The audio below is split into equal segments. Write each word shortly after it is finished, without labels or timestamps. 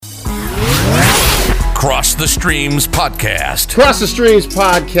the Streams podcast. Cross the Streams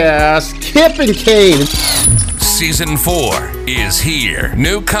podcast, Kip and Kane. Season 4 is here.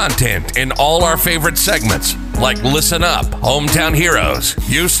 New content in all our favorite segments, like Listen Up, Hometown Heroes,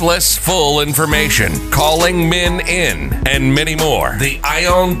 Useless Full Information, Calling Men In, and many more. The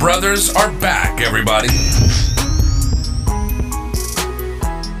Ione brothers are back, everybody.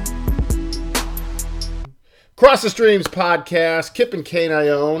 Cross the Streams podcast, Kip and Kane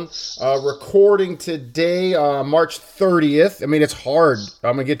Ione, recording today, March 30th. I mean, it's hard.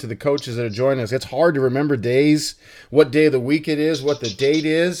 I'm going to get to the coaches that are joining us. It's hard to remember days, what day of the week it is, what the date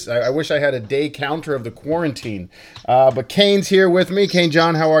is. I wish I had a day counter of the quarantine. But Kane's here with me. Kane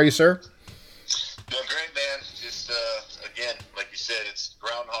John, how are you, sir? Doing great, man. Just, again, like you said, it's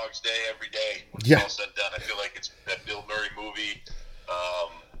Groundhog's Day every day. When Yeah. it's all said and done. I feel like it's that Bill Murray movie,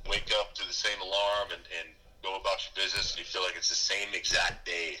 wake up to the same alarm and go about your business, and you feel like it's the same exact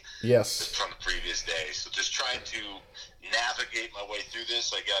day Yes. from the previous day. So just trying to navigate my way through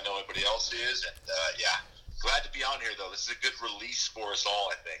this like I know everybody else is. And, glad to be on here, though. This is a good release for us all,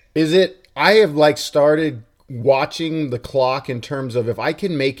 I think. Is it, I have started watching the clock in terms of if I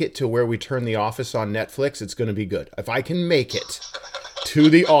can make it to where we turn The Office on Netflix, it's going to be good. If I can make it to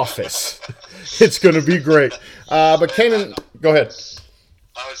The Office, it's going to be great. But Kanan, go ahead.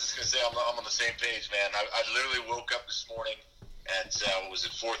 I was just going to say, I'm on the same page, man. I literally woke up this morning at,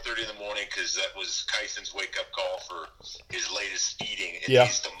 4:30 in the morning, because that was Kyson's wake-up call for his latest feeding. And Yeah.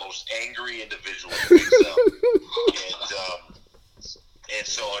 he's the most angry individual that wakes up. And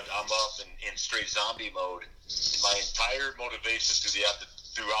so I'm up in straight zombie mode. My entire motivation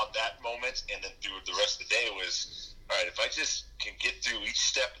throughout that moment and then through the rest of the day was, all right, if I just can get through each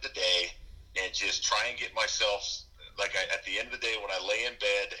step of the day and just try and get myself, at the end of the day when I lay in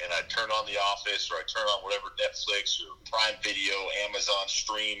bed and I turn on The Office or I turn on whatever Netflix or Prime Video, Amazon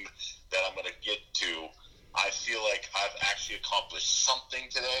stream that I'm going to get to, I feel like I've actually accomplished something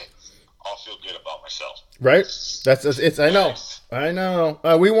today. I'll feel good about myself. Right? I know.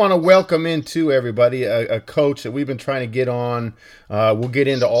 We want to welcome into everybody a coach that we've been trying to get on. We'll get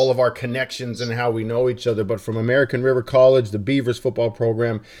into all of our connections and how we know each other. But from American River College, the Beavers football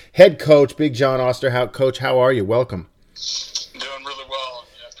program, head coach, Big John Osterhout. Coach, how are you? Welcome. Doing really well.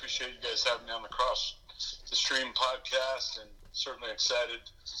 I appreciate you guys having me on the Cross the Stream podcast, and certainly excited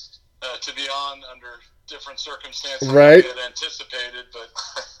to be on under different circumstances Right. than I had anticipated, but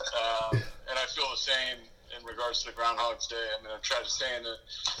and I feel the same in regards to the Groundhog's Day. I mean, I've tried to stay in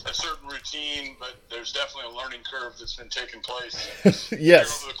a certain routine, but there's definitely a learning curve that's been taking place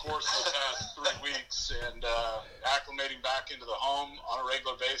Yes. over the course of the past 3 weeks, and acclimating back into the home on a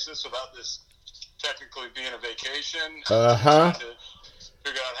regular basis without this technically being a vacation. Uh-huh. To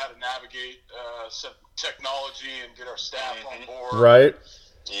figure out how to navigate some technology and get our staff on board. Right.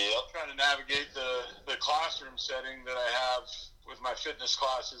 Yep. Trying to navigate the classroom setting that I have with my fitness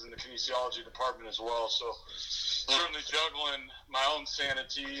classes in the kinesiology department as well. So certainly juggling my own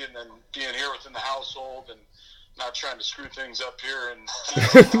sanity and then being here within the household and not trying to screw things up here.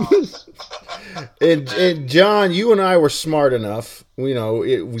 And John, you and I were smart enough.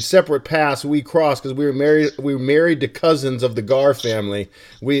 We separate paths. We crossed because we were married to cousins of the Gar family.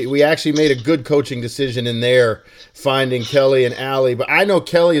 We actually made a good coaching decision in there, finding Kelly and Allie. But I know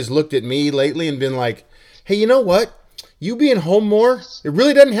Kelly has looked at me lately and been like, "Hey, you know what? You being home more, it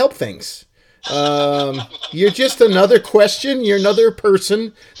really doesn't help things. You're just another question. You're another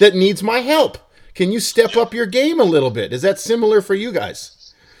person that needs my help. Can you step up your game a little bit?" Is that similar for you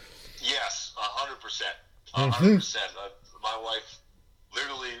guys? Yes, 100%. 100%. My wife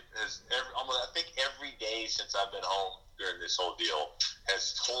literally has, I think every day since I've been home during this whole deal,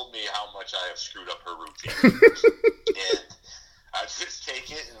 has told me how much I have screwed up her routine. And I just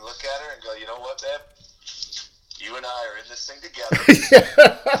take it and look at her and go, you know what, babe? You and I are in this thing together.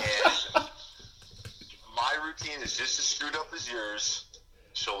 And my routine is just as screwed up as yours.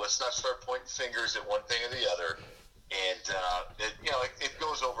 So let's not start pointing fingers at one thing or the other. And, it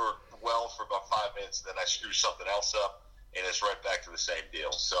goes over well for about 5 minutes, and then I screw something else up, and it's right back to the same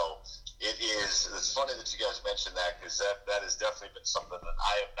deal. So it's funny that you guys mentioned that, because that has definitely been something that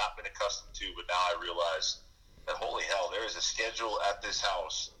I have not been accustomed to, but now I realize that, holy hell, there is a schedule at this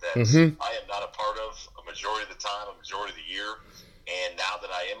house that I am not a part of a majority of the time, a majority of the year. And now that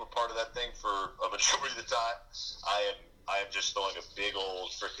I am a part of that thing for a majority of the time, I am just throwing a big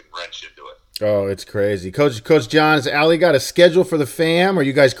old freaking wrench into it. Oh, it's crazy. Coach John, has Allie got a schedule for the fam? Are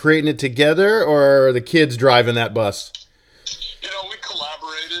you guys creating it together, or are the kids driving that bus? We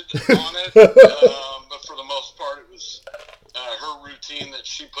collaborated on it, but for the most part, it was her routine routine that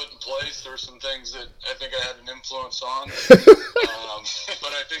she put in place. There were some things that I think I had an influence on.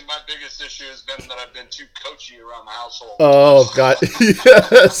 But I think my biggest issue has been that I've been too coachy around the household. Oh, God.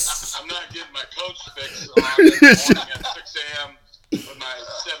 Yes. I'm not getting my coach fix on in the morning at 6 a.m. with my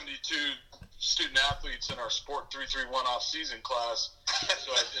 72 student athletes in our Sport 331 off-season class.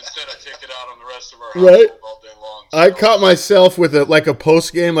 So instead I take it out on the rest of our household all day long. So, I caught myself with a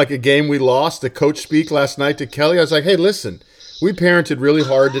post game, like a game we lost, the coach speak last night to Kelly. I was like, hey, listen, we parented really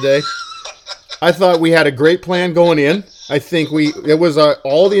hard today. I thought we had a great plan going in. I think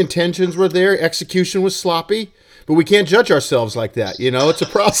all the intentions were there. Execution was sloppy, but we can't judge ourselves like that. It's a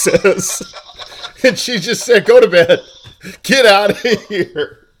process. And she just said, go to bed. Get out of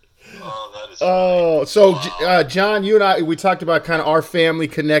here. Oh, so John, you and I, we talked about kind of our family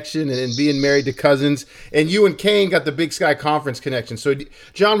connection and being married to cousins, and you and Kane got the Big Sky Conference connection. So,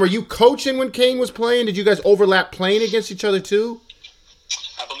 John, were you coaching when Kane was playing? Did you guys overlap playing against each other too?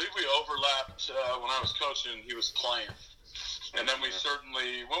 I believe we overlapped when I was coaching. He was playing, and then we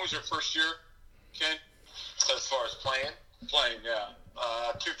certainly. When was your first year, Kane? As far as playing, yeah,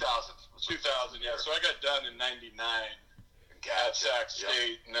 2000, yeah. So I got done in '99. At Sac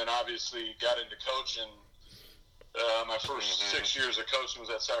State, and then obviously got into coaching. My first 6 years of coaching was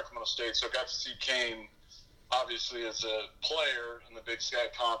at Sacramento State, so I got to see Kane, obviously, as a player in the Big Sky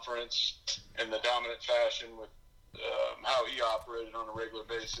Conference in the dominant fashion with how he operated on a regular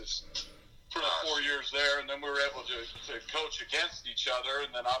basis for the 4 years there, and then we were able to coach against each other,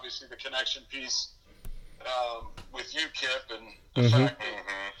 and then obviously the connection piece with you, Kip, and the fact that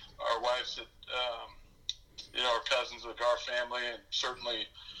our wives had our cousins with our family, and certainly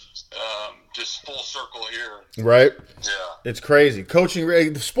just full circle here. Right. Yeah. It's crazy.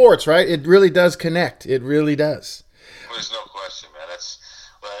 Coaching, sports, right? It really does connect. It really does. There's no question, man.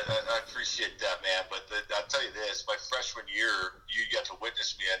 I appreciate that, man. But I'll tell you this, my freshman year, you got to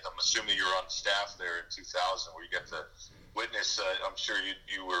witness me, and I'm assuming you were on the staff there in 2000, where you got to witness, I'm sure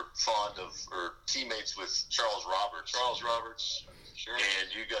you were fond of, or teammates with Charles Roberts. Sure. And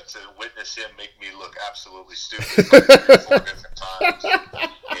you got to witness him make me look absolutely stupid like 3 or 4 different times.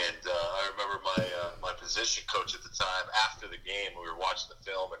 And I remember my position coach at the time, after the game, we were watching the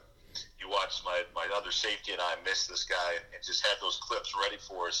film, and you watched my other safety and I miss this guy, and just had those clips ready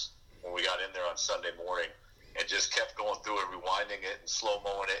for us when we got in there on Sunday morning, and just kept going through it, rewinding it and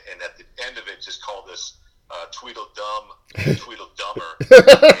slow-moing it, and at the end of it just called us Tweedledum and Tweedledummer.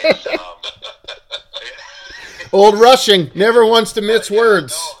 Old Rushing never wants to mince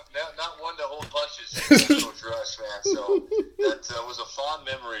words. No, not one to hold punches. Coach Rush, man. So that was a fond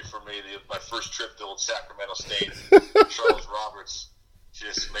memory for me. My first trip to old Sacramento State. Charles Roberts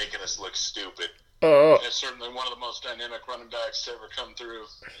just making us look stupid. It's certainly one of the most dynamic running backs to ever come through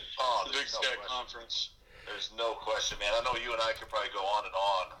the Big Sky Conference. There's no question, man. I know you and I could probably go on and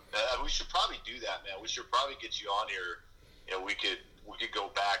on. We should probably do that, man. We should probably get you on here. We could go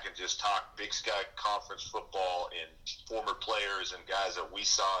back and just talk Big Sky Conference football and former players and guys that we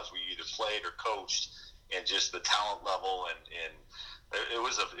saw as we either played or coached, and just the talent level. And it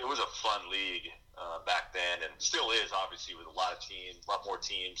was a fun league back then, and still is, obviously, with a lot more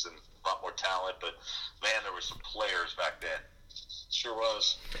teams and a lot more talent. But man, there were some players back then. Sure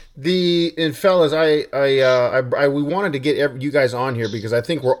was. And fellas, we wanted to get you guys on here because I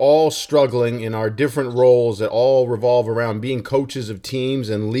think we're all struggling in our different roles that all revolve around being coaches of teams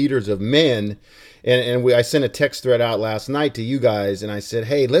and leaders of men. And I sent a text thread out last night to you guys, and I said,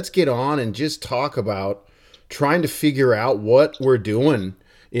 hey, let's get on and just talk about trying to figure out what we're doing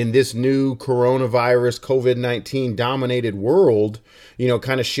in this new coronavirus, COVID-19 dominated world,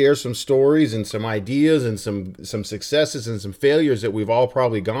 kind of share some stories and some ideas and some successes and some failures that we've all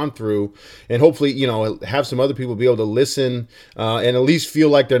probably gone through. And hopefully, have some other people be able to listen and at least feel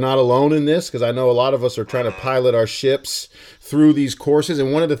like they're not alone in this. Because I know a lot of us are trying to pilot our ships through these courses.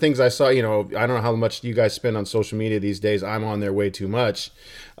 And one of the things I saw, I don't know how much you guys spend on social media these days. I'm on there way too much.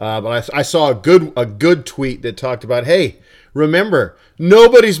 But I saw a good tweet that talked about, hey, remember,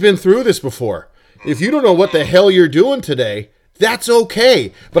 nobody's been through this before. If you don't know what the hell you're doing today, that's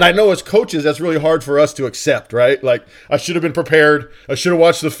okay. But I know as coaches, that's really hard for us to accept, right? Like, I should have been prepared. I should have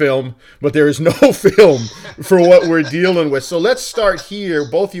watched the film, but there is no film for what we're dealing with. So let's start here.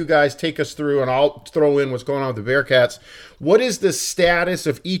 Both you guys take us through, and I'll throw in what's going on with the Bearcats. What is the status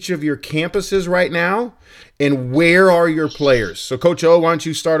of each of your campuses right now, and where are your players? So, Coach O, why don't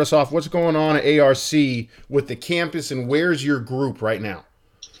you start us off? What's going on at ARC with the campus, and where's your group right now?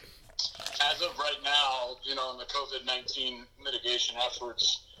 As of right now, in the COVID-19 mitigation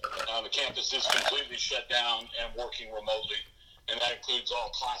efforts, the campus is completely shut down and working remotely, and that includes all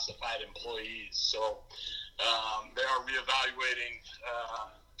classified employees. So They are reevaluating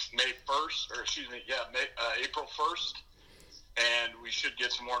April 1st, and we should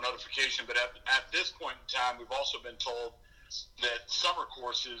get some more notification. But at this point in time, we've also been told that summer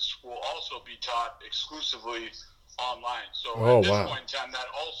courses will also be taught exclusively online. So at this point in time, that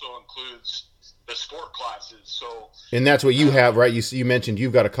also includes the sport classes. So, and that's what you have, right? You mentioned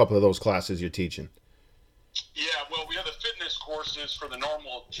you've got a couple of those classes you're teaching. Yeah, well, we have the fitness courses for the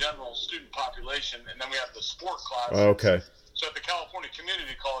normal general student population, and then we have the sport classes. Okay. So at the California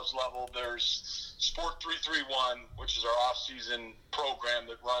Community College level, there's Sport 331, which is our off-season program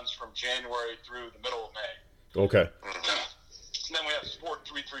that runs from January through the middle of May. Okay. And then we have Sport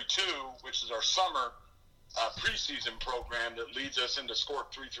 332, which is our summer preseason program that leads us into Sport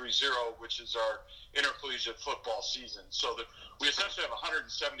 330, which is our intercollegiate football season. So that we essentially have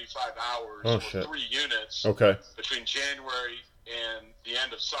 175 hours or 3 units between January and the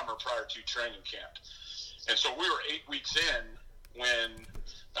end of summer prior to training camp. And so we were 8 weeks in when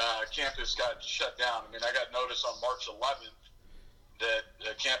campus got shut down. I mean, I got notice on March 11th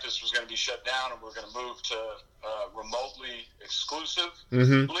that campus was going to be shut down and we're going to move to remotely exclusively.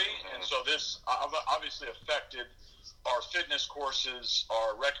 And so this obviously affected our fitness courses,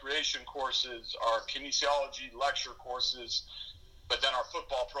 our recreation courses, our kinesiology lecture courses, but then our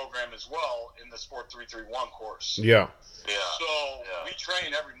football program as well in the Sport 331 course. Yeah. So we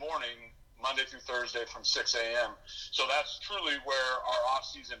train every morning, Monday through Thursday from 6 a.m. So that's truly where our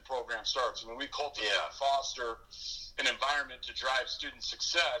off-season program starts. I mean, we cultivate and foster an environment to drive student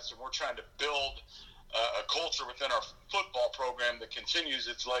success, and we're trying to build a culture within our football program that continues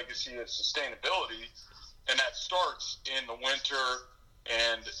its legacy of sustainability, and that starts in the winter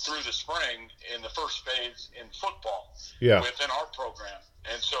and through the spring in the first phase in football within our program.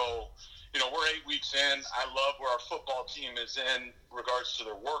 And so, we're 8 weeks in. I love where our football team is in regards to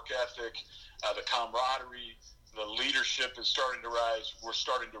their work ethic, the camaraderie, the leadership is starting to rise. We're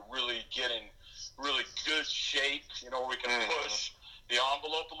starting to really get in really good shape, where we can push the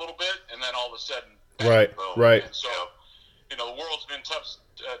envelope a little bit, and then all of a sudden, bang, boom. Right. And so, the world's been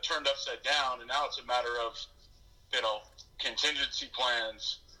turned upside down, and now it's a matter of, contingency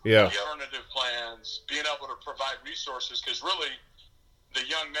plans, alternative plans, being able to provide resources, because really, the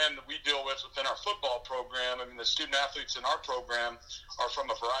young men that we deal with within our football program, the student athletes in our program are from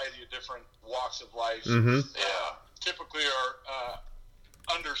a variety of different walks of life. Typically are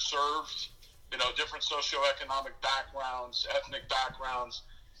underserved, different socioeconomic backgrounds, ethnic backgrounds.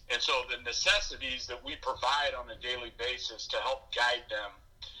 And so the necessities that we provide on a daily basis to help guide them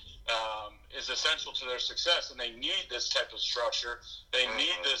is essential to their success. And they need this type of structure. They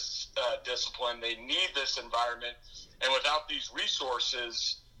need this discipline. They need this environment. And without these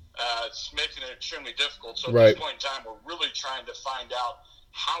resources, it's making it extremely difficult. So at this point in time, we're really trying to find out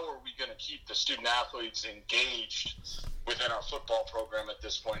how are we going to keep the student athletes engaged within our football program at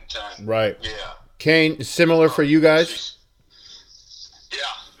this point in time. Right. Yeah. Kane, similar for you guys? Yeah,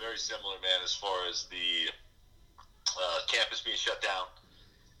 very similar, man, as far as the campus being shut down.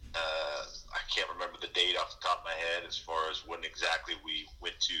 I can't remember the date off the top of my head as far as when exactly we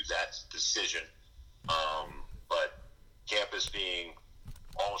went to that decision. But campus being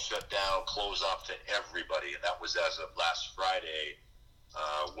all shut down, closed off to everybody, and that was as of last Friday,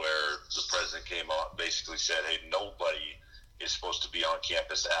 where the president came out, basically said, hey, nobody is supposed to be on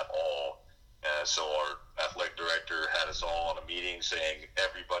campus at all. So our athletic director had us all on a meeting saying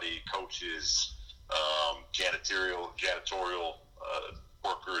everybody, coaches, janitorial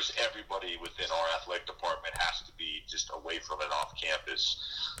workers, everybody within our athletic department has to be just away from it, off campus.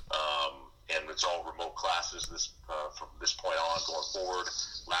 And it's all remote classes from this point on going forward.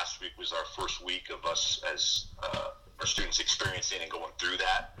 Last week was our first week of us as our students experiencing and going through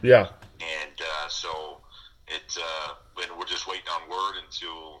that. Yeah. And so and we're just waiting on word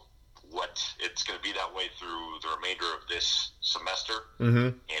until what it's going to be that way through the remainder of this semester.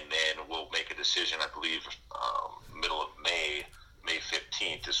 And then we'll make a decision, I believe, middle of May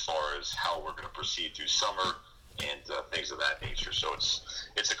 15th, as far as how we're going to proceed through summer and things of that nature. So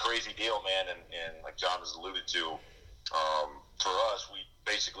it's a crazy deal, man. And like John has alluded to, for us, we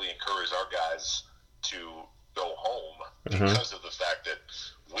basically encourage our guys to go home because of the fact that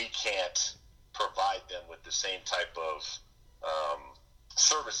we can't provide them with the same type of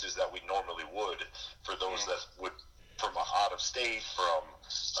services that we normally would for those that would from out of state, from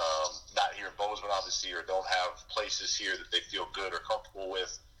not here in Bozeman, obviously, or don't have places here that they feel good or comfortable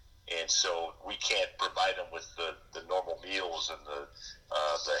with. And so we can't provide them with the normal meals and the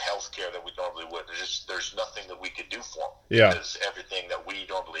health care that we normally would. There's nothing that we could do for them. Yeah. Because everything that we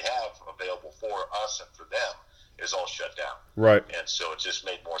normally have available for us and for them is all shut down. Right. And so it just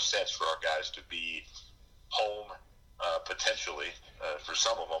made more sense for our guys to be home, potentially, for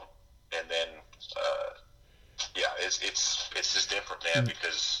some of them. And then, it's just different, man,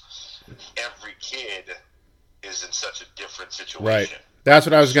 because every kid is in such a different situation. Right. That's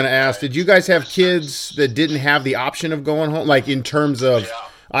what I was going to ask. Did you guys have kids that didn't have the option of going home? Like in terms of,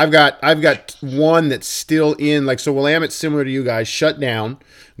 I've got one that's still in, like, so Willamette's similar to you guys, shut down,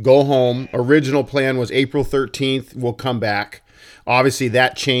 go home. Original plan was April 13th, we'll come back. Obviously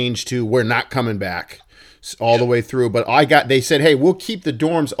that changed to we're not coming back all the way through. But they said, hey, we'll keep the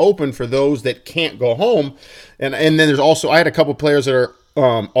dorms open for those that can't go home. And then there's also, I had a couple players that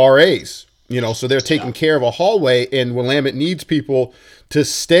are RAs. So they're taking care of a hallway, and Willamette needs people to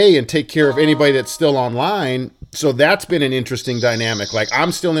stay and take care of anybody that's still online. So that's been an interesting dynamic. Like,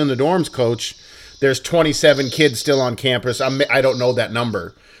 I'm still in the dorms, coach. There's 27 kids still on campus. I don't know that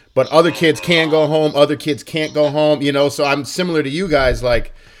number. But other kids can go home. Other kids can't go home, So I'm similar to you guys.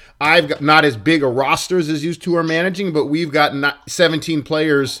 Like, I've got not as big a rosters as you two are managing, but we've got 17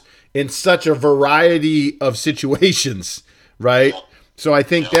 players in such a variety of situations, right? So I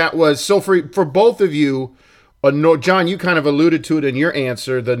think that was – so for both of you, John, you kind of alluded to it in your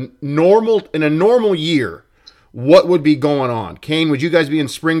answer. In a normal year, what would be going on? Kane, would you guys be in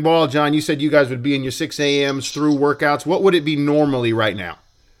spring ball? John, you said you guys would be in your 6 a.m.s through workouts. What would it be normally right now?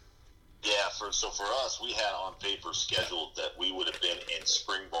 Yeah, so for us, we had on paper scheduled that we would have been in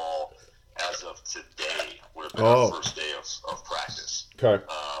spring ball as of today. Would have been our first day of practice. Okay.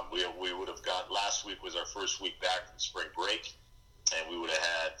 We would have got – last week was our first week back from spring break. And we would have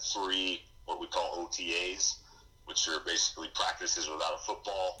had 3 what we call OTAs, which are basically practices without a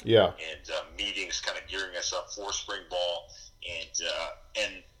football. Yeah. And meetings kind of gearing us up for spring ball.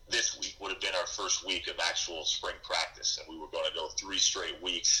 And this week would have been our first week of actual spring practice. And we were going to go 3 straight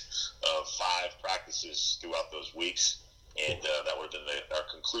weeks of 5 practices throughout those weeks. And that would have been our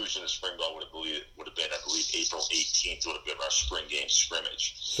conclusion of spring ball would have been, I believe, April 18th would have been our spring game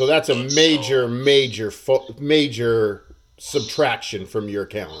scrimmage. So that's a major subtraction from your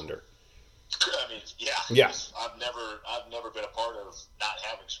calendar. I mean, yeah. I've never been a part of not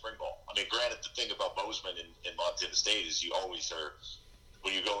having spring ball. I mean, granted, the thing about Bozeman in Montana State is you always are.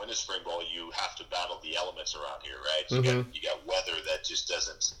 When you go into spring ball, you have to battle the elements around here, right? So you got weather that just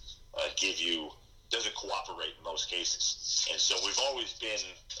doesn't doesn't cooperate in most cases, and so we've always been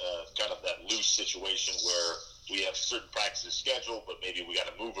kind of that loose situation where we have certain practices scheduled, but maybe we got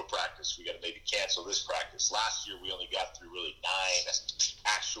to move a practice. We got to maybe cancel this practice. Last year, we only got through really 9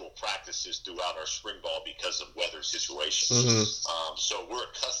 actual practices throughout our spring ball because of weather situations. So we're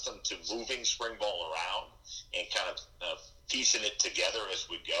accustomed to moving spring ball around and kind of piecing it together as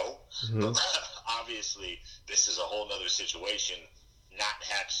we go. But obviously, this is a whole nother situation, not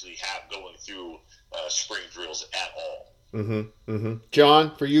actually going through spring drills at all.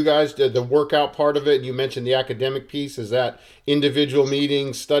 John, for you guys, the workout part of it, you mentioned the academic piece. Is that individual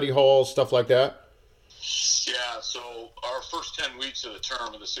meetings, study halls, stuff like that? Yeah, so our first 10 weeks of the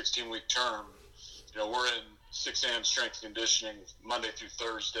term, of the 16-week term, we're in 6 a.m. strength conditioning Monday through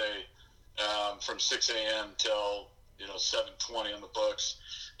Thursday from 6 a.m. till 7:20 on the books.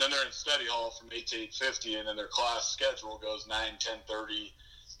 Then they're in study hall from 8 to 8:50, and then their class schedule goes 9, 10:30,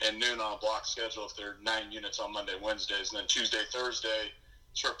 and noon on a block schedule if they're 9 units on Monday, Wednesdays. And then Tuesday, Thursday,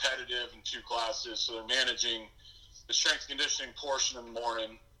 it's repetitive in 2 classes. So they're managing the strength conditioning portion in the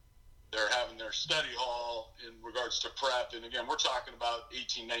morning. They're having their study hall in regards to prep. And again, we're talking about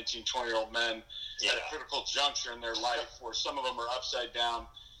 18, 19, 20-year-old men at a critical juncture in their life where some of them are upside down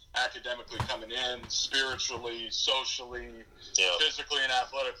academically coming in, spiritually, socially, physically and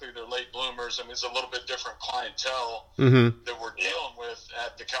athletically. They're late bloomers. I mean, it's a little bit different clientele that we're dealing with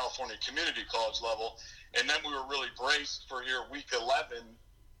at the California Community College level. And then we were really braced for here week 11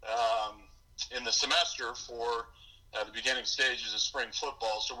 in the semester for the beginning stages of spring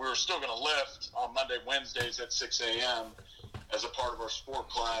football. So we were still going to lift on Monday, Wednesdays at 6 a.m. as a part of our sport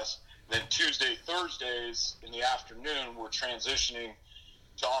class. Then Tuesday, Thursdays in the afternoon, we're transitioning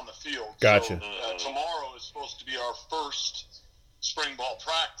to on the field. Gotcha. So tomorrow is supposed to be our first spring ball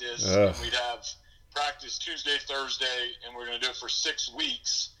practice. And we'd have practice Tuesday, Thursday, and we're going to do it for 6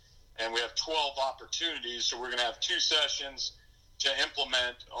 weeks. And we have 12 opportunities. So we're going to have 2 sessions to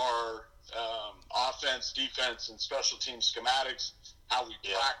implement our offense, defense, and special team schematics, how we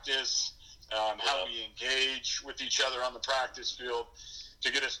practice, how we engage with each other on the practice field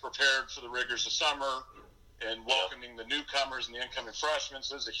to get us prepared for the rigors of summer and welcoming the newcomers and the incoming freshmen.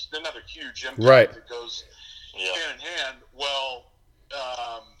 So there's another huge impact that goes hand in hand. Well,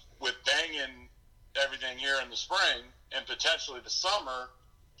 with banging everything here in the spring and potentially the summer,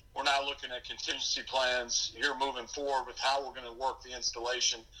 we're now looking at contingency plans here moving forward with how we're going to work the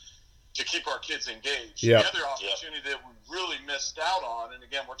installation to keep our kids engaged. Yeah. The other opportunity that we really missed out on, and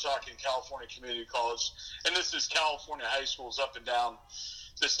again, we're talking California Community College, and this is California high schools up and down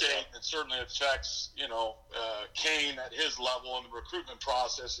the state, and certainly affects, Kane at his level in the recruitment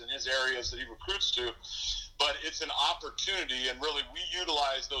process in his areas that he recruits to. But it's an opportunity, and really we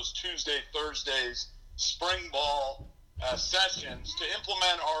utilize those Tuesday, Thursdays, spring ball sessions to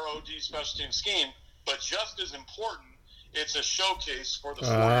implement our OD special team scheme. But just as important, it's a showcase for the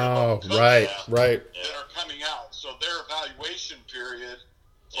coaches right. that are coming out. So their evaluation period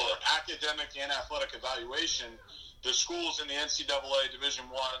for academic and athletic evaluation, the schools in the NCAA Division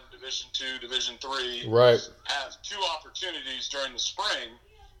I, Division II, Division III have 2 opportunities during the spring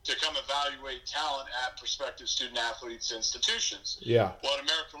to come evaluate talent at prospective student-athletes institutions. Yeah. Well, at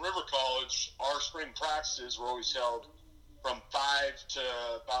American River College, our spring practices were always held from 5 to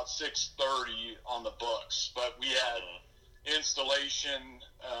about 6:30 on the books. But we had installation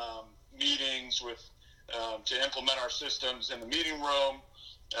meetings with to implement our systems in the meeting room,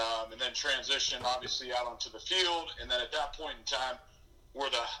 and then transition, obviously, out onto the field. And then at that point in time,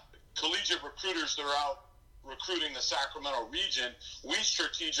 where the collegiate recruiters that are out recruiting the Sacramento region, we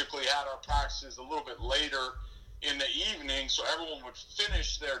strategically had our practices a little bit later in the evening, so everyone would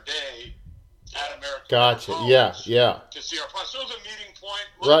finish their day at American Gotcha. College Yeah. to see our practice. So it was a meeting point,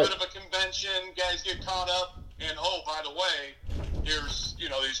 a little bit of a convention, guys get caught up, and by the way, here's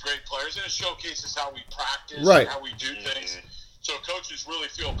these great players, and it showcases how we practice and how we do things. So coaches really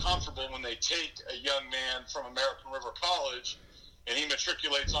feel comfortable when they take a young man from American River College and he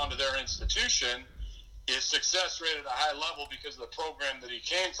matriculates onto their institution. His success rate at a high level because of the program that he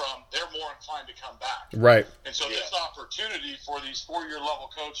came from, they're more inclined to come back. Right. And so this opportunity for these 4-year level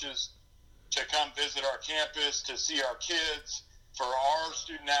coaches to come visit our campus, to see our kids, for our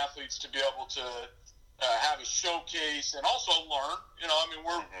student athletes to be able to have a showcase and also learn.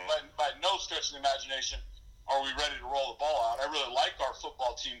 We're by no stretch of the imagination are we ready to roll the ball out. I really like our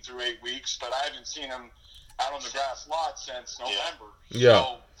football team through 8 weeks, but I haven't seen them out on the grass lot since November. Yeah.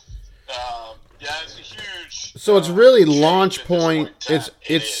 So, it's a huge. So it's really launch point.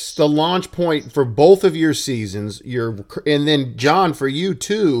 It's the launch point for both of your seasons. And then John, for you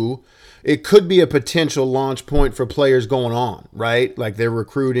too, it could be a potential launch point for players going on, right? Like their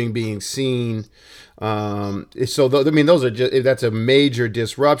recruiting being seen. That's a major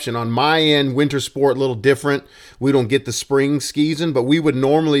disruption. On my end, winter sport, a little different. We don't get the spring season, but we would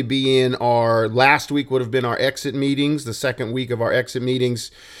normally be in last week would have been our exit meetings, the second week of our exit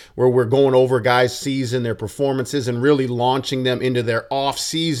meetings, where we're going over guys' season, their performances, and really launching them into their off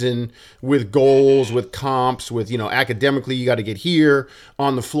season with goals, with comps, with, academically, you got to get here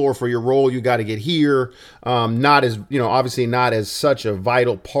on the floor for your role. You got to get here. Not as, obviously not as such a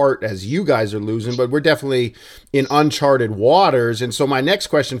vital part as you guys are losing, but we're definitely in uncharted waters. And so my next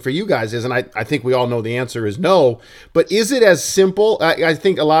question for you guys is, and I think we all know the answer is no, but is it as simple? I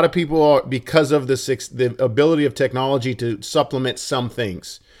think a lot of people are, because of the ability of technology to supplement some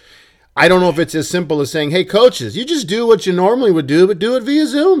things. I don't know if it's as simple as saying, hey, coaches, you just do what you normally would do, but do it via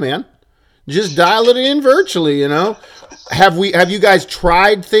Zoom, man. Just dial it in virtually, Have you guys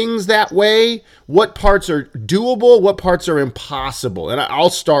tried things that way? What parts are doable? What parts are impossible? And I'll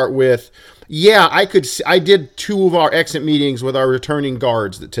start with, I did 2 of our exit meetings with our returning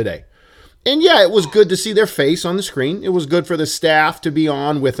guards today. And it was good to see their face on the screen. It was good for the staff to be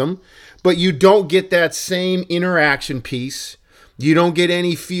on with them. But you don't get that same interaction piece. You don't get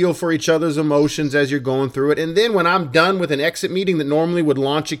any feel for each other's emotions as you're going through it. And then when I'm done with an exit meeting that normally would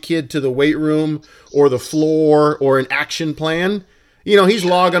launch a kid to the weight room or the floor or an action plan, he's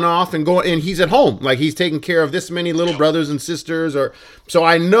logging off and going, and he's at home. Like he's taking care of this many little brothers and sisters. So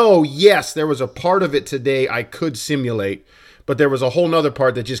I know, yes, there was a part of it today I could simulate, but there was a whole nother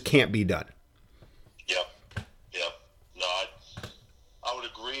part that just can't be done. No, I would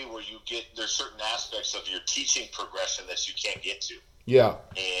agree where there's certain aspects of your teaching progression that you can't get to. Yeah.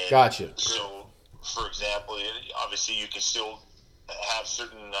 And gotcha. So, for example, obviously you can still have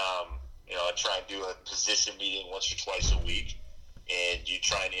certain, I try and do a position meeting once or twice a week, and you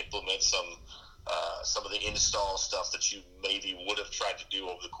try and implement some of the install stuff that you maybe would have tried to do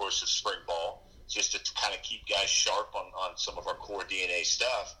over the course of spring ball, just to kind of keep guys sharp on some of our core DNA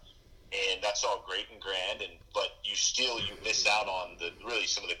stuff. And that's all great and grand, but you miss out on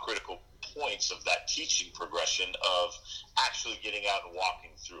some of the critical points of that teaching progression of actually getting out and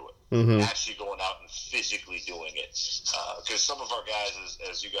walking through it, actually going out and physically doing it. Because some of our guys,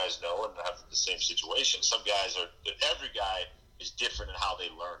 as you guys know, and have the same situation, every guy is different in how they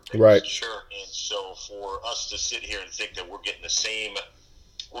learn things. Right. Sure. And so for us to sit here and think that we're getting the same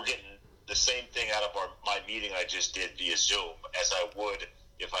thing out of my meeting I just did via Zoom as I would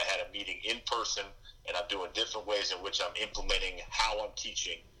if I had a meeting in person, and I'm doing different ways in which I'm implementing how I'm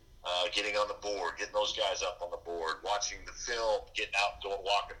teaching, getting on the board, getting those guys up on the board, watching the film, getting out, going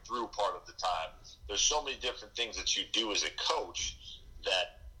walking through part of the time. There's so many different things that you do as a coach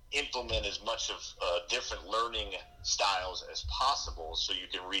that implement as much of different learning styles as possible so you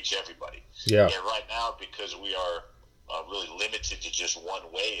can reach everybody. Yeah. And right now, because we are really limited to just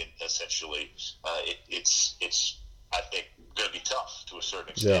one way, essentially, it's I think going to be tough to a certain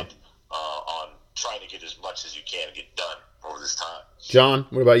extent on trying to get as much as you can get done over this time. John,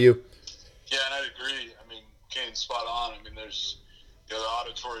 what about you? Yeah, and I agree. I mean, Kane's spot on. I mean, there's the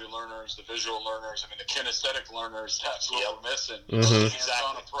auditory learners, the visual learners. I mean, the kinesthetic learners. That's what we're missing. Mm-hmm.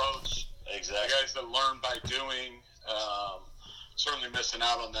 Hands-on approach. Exactly. The guys that learn by doing. Certainly missing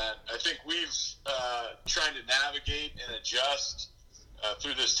out on that. I think we've trying to navigate and adjust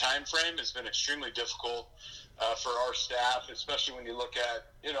through this time frame has been extremely difficult for our staff, especially when you look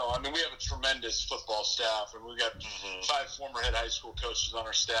at, we have a tremendous football staff, and we've got 5 former head high school coaches on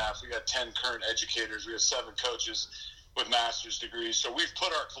our staff. We got 10 current educators. We have 7 coaches with master's degrees. So we've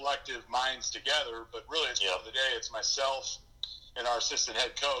put our collective minds together, but really at the end of the day, it's myself and our assistant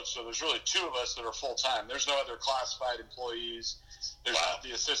head coach. So there's really 2 of us that are full-time. There's no other classified employees. There's not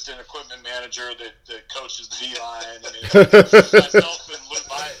the assistant equipment manager that coaches the D-line. I mean, it's myself and Lou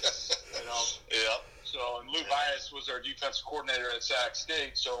Bias, Yeah. So, and Lou Bias was our defensive coordinator at Sac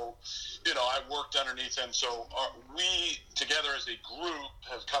State. So, I worked underneath him. So we, together as a group,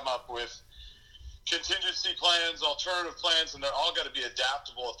 have come up with contingency plans, alternative plans, and they're all got to be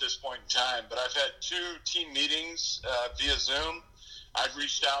adaptable at this point in time. But I've had 2 team meetings via Zoom. I've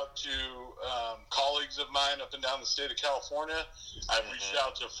reached out to colleagues of mine up and down the state of California. I've reached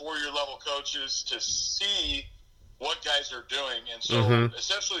out to 4-year level coaches to see what guys are doing. And so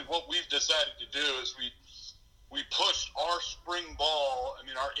essentially what we've decided to do is we pushed our spring ball,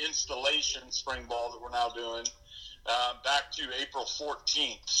 our installation spring ball that we're now doing, back to April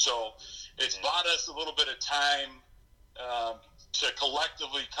 14th. So it's bought us a little bit of time to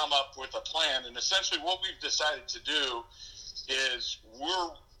collectively come up with a plan. And essentially what we've decided to do is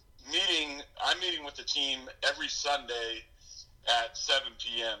I'm meeting with the team every Sunday at 7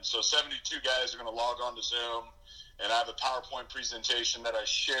 p.m. So 72 guys are going to log on to Zoom, and I have a PowerPoint presentation that I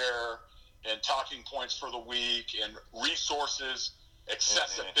share, and talking points for the week, and resources,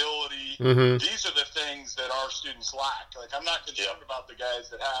 accessibility. These are the things that our students lack. Like, I'm not concerned about the guys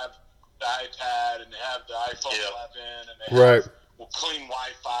that have the iPad and they have the iPhone 11 and they have clean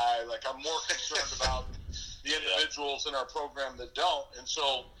Wi-Fi. Like, I'm more concerned about the individuals in our program that don't. And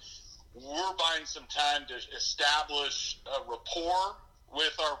so we're buying some time to establish a rapport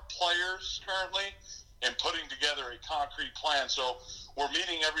with our players currently and putting together a concrete plan. So we're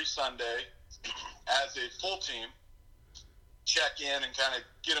meeting every Sunday as a full team, check in and kind of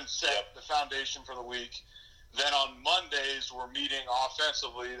get them set, the foundation for the week. Then on Mondays, we're meeting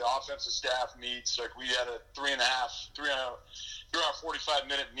offensively. The offensive staff meets. Like, we had a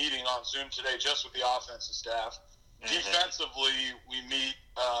 45-minute meeting on Zoom today just with the offensive staff. Defensively, we meet,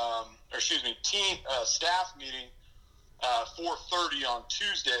 team staff meeting 4:30 on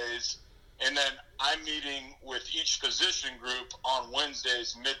Tuesdays, and then I'm meeting with each position group on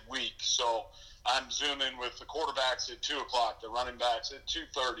Wednesdays midweek. So I'm Zooming with the quarterbacks at 2 o'clock, the running backs at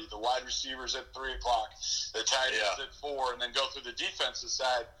 2:30, the wide receivers at 3 o'clock, the tight ends at 4, and then go through the defensive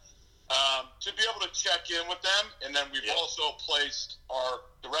side to be able to check in with them. And then we've also placed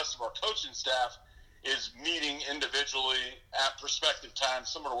the rest of our coaching staff is meeting individually at prospective time,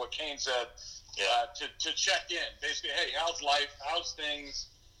 similar to what Kane said, to check in. Basically, hey, how's life? How's things?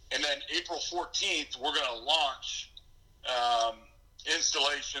 And then April 14th, we're going to launch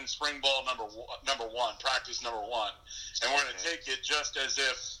installation spring ball number one, practice number 1. And we're going to take it just as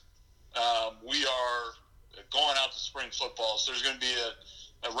if we are going out to spring football. So there's going to be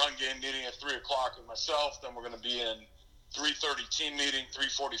a run game meeting at 3 o'clock with myself. Then we're going to be in 3:30 team meeting,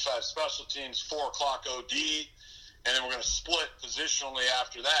 3:45 special teams, 4 o'clock OD. And then we're going to split positionally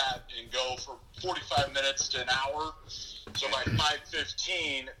after that and go for 45 minutes to an hour. So by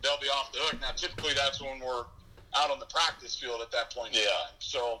 5:15, they'll be off the hook. Now, typically that's when we're out on the practice field at that point in time.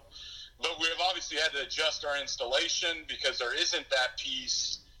 So, but we've obviously had to adjust our installation because there isn't that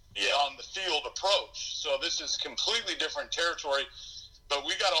piece on the field approach. So this is completely different territory. But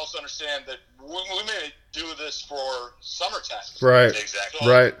we got to also understand that we may do this for summertime. Right. Exactly.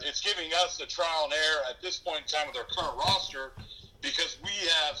 So Right. it's giving us a trial and error at this point in time with our current roster because we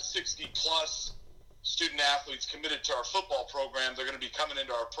have 60-plus student athletes committed to our football program. They're going to be coming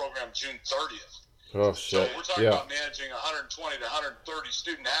into our program June 30th. Oh, So shit. we're talking about managing 120 to 130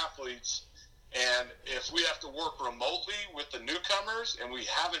 student athletes And if we have to work remotely with the newcomers and we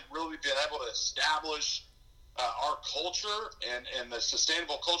haven't really been able to establish our culture and the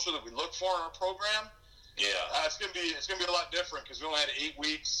sustainable culture that we look for in our program, it's gonna be a lot different because we only had 8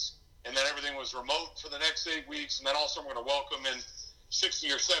 weeks, and then everything was remote for the next 8 weeks, and then also we're going to welcome in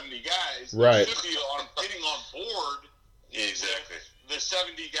 60 or 70 guys. Right. Should be getting on board. Exactly. The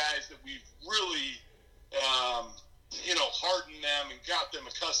 70 guys that we've really, hardened them and got them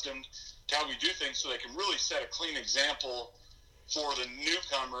accustomed to how we do things, so they can really set a clean example for the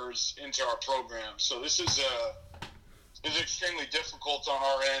newcomers into our program. So this is extremely difficult on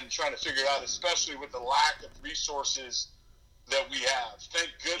our end, trying to figure it out, especially with the lack of resources that we have.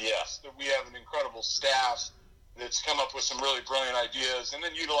 Thank goodness that we have an incredible staff that's come up with some really brilliant ideas, and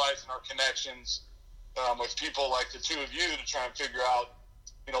then utilizing our connections with people like the two of you to try and figure out,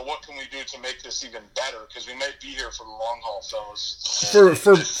 what can we do to make this even better, because we may be here for the long haul, fellas.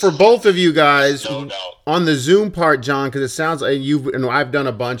 For both of you guys, No doubt. on the Zoom part, John, because it sounds like I've done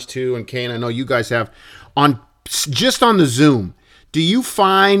a bunch too, and Kane, I know you guys have, just on the Zoom, do you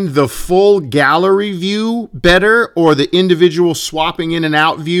find the full gallery view better, or the individual swapping in and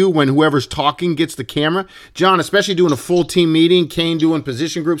out view when whoever's talking gets the camera? John, especially doing a full team meeting, Kane doing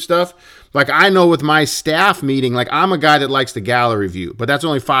position group stuff. Like, I know with my staff meeting, like, I'm a guy that likes the gallery view, but that's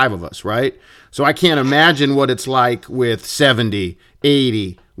only 5 of us, right? So I can't imagine what it's like with 70,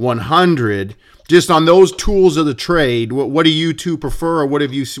 80, 100. Just on those tools of the trade, what do you two prefer, or what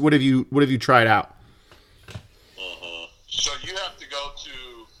have you tried out? So you have to go to,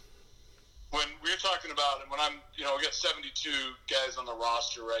 when we're talking about, and when I'm, we got 72 guys on the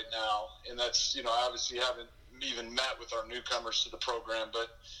roster right now, and that's, I obviously haven't even met with our newcomers to the program,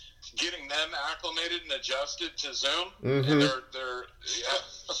 but getting them acclimated and adjusted to Zoom, and they're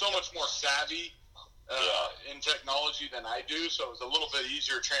so much more savvy in technology than I do, so it was a little bit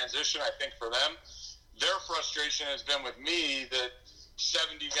easier transition, I think, for them. Their frustration has been with me that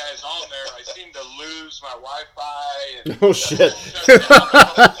 70 guys on there, I seem to lose my Wi-Fi. And Oh, shit.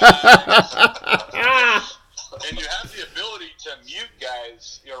 And you have the ability to mute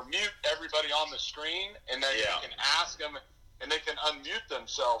guys, mute everybody on the screen, and then you can ask them, and they can unmute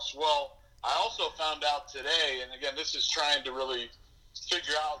themselves. Well, I also found out today, and again, this is trying to really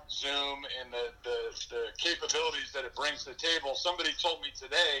figure out Zoom and the capabilities that it brings to the table. Somebody told me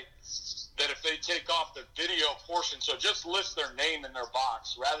today that if they take off the video portion, so just list their name in their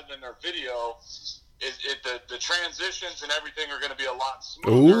box rather than their video, the transitions and everything are going to be a lot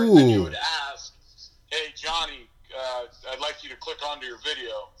smoother. And then you would ask, hey, Johnny, I'd like you to click onto your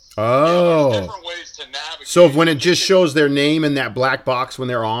video. Oh. There's different ways to navigate. So when it just shows their name in that black box when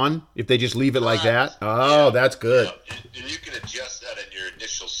they're on, if they just leave it like that? Oh, that's good. You can adjust that in your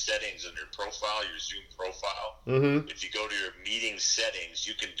initial settings on your profile, your Zoom profile. Mm-hmm. If you go to your meeting settings,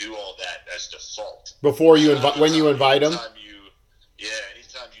 you can do all that as default. Before you when you invite them?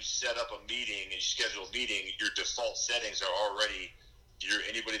 Anytime you set up a meeting and you schedule a meeting, your default settings are already,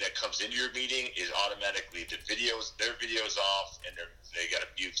 anybody that comes into your meeting is automatically, their video's off, and they got a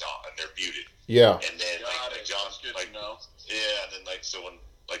mute on, and they're muted. Yeah. And then like John's good like, to know. yeah, and then so when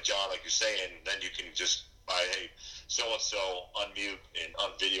John, like you're saying, then you can just hey, so and so unmute and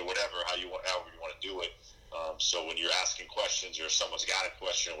unvideo, however you want to do it. So when you're asking questions, or someone's got a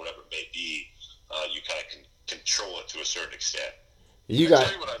question or whatever it may be, you kind of can control it to a certain extent.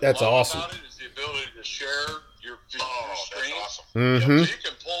 That's awesome. About it is the ability to share your screen. That's awesome. Mm-hmm. So you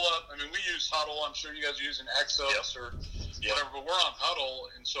can pull up. We use Huddle. I'm sure you guys are using Exos or whatever, but we're on Huddle,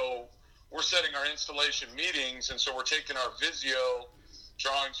 and so we're setting our installation meetings, and so we're taking our Visio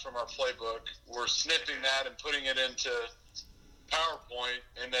drawings from our playbook, we're snipping that and putting it into PowerPoint,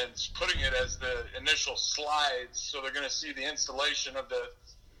 and then putting it as the initial slides, so they're going to see the installation of the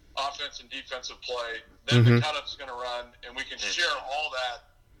offense and defensive play. Then the cut-up's going to run, and we can share all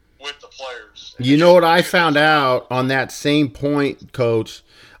that with the players. You know what I found out on that same point, Coach?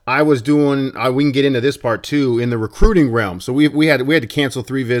 I was doing. We can get into this part too in the recruiting realm. So we had to cancel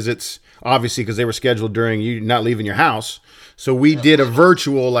 3 visits, obviously, because they were scheduled during you not leaving your house. So we did a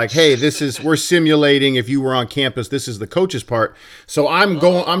virtual, like, hey, we're simulating if you were on campus. This is the coach's part. So I'm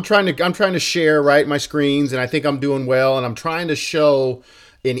trying to share my screens, and I think I'm doing well, and I'm trying to show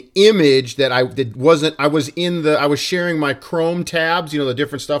an image that I was sharing my Chrome tabs, the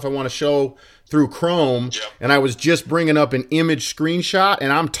different stuff I want to show through Chrome, and I was just bringing up an image screenshot,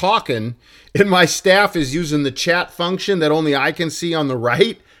 and I'm talking, and my staff is using the chat function that only I can see on the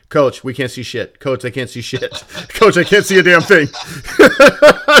right. Coach, we can't see shit. Coach, I can't see shit. Coach, I can't see a damn thing.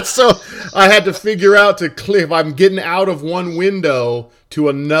 So I had to figure out to click. If I'm getting out of one window to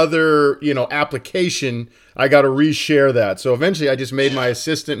another, application, I got to reshare that. So eventually I just made my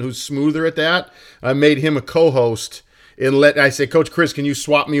assistant, who's smoother at that, I made him a co-host. And I say, Coach Chris, can you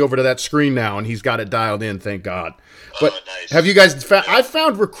swap me over to that screen now? And he's got it dialed in, thank God. But nice. have you guys found, I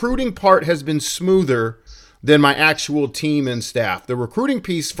found recruiting part has been smoother than my actual team and staff. The recruiting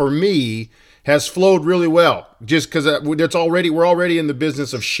piece for me has flowed really well, just because we're already in the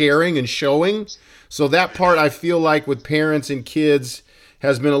business of sharing and showing. So that part I feel like with parents and kids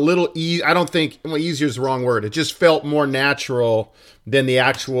has been a little easy. I don't think easier is the wrong word. It just felt more natural than the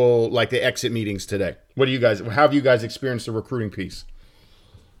actual the exit meetings today. How have you guys experienced the recruiting piece?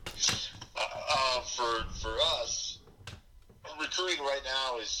 For us, recruiting right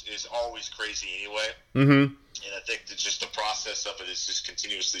now is always crazy anyway. Mm-hmm. And I think that just the process of it is just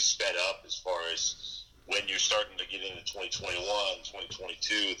continuously sped up as far as when you're starting to get into 2021,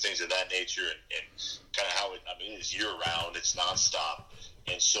 2022, things of that nature, and kind of how it is year round, it's nonstop.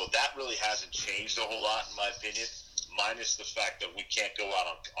 And so that really hasn't changed a whole lot, in my opinion, minus the fact that we can't go out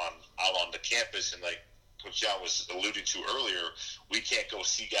on the campus and, like Coach John was alluding to earlier, we can't go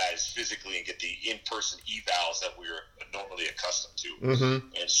see guys physically and get the in-person evals that we're normally accustomed to. Mm-hmm.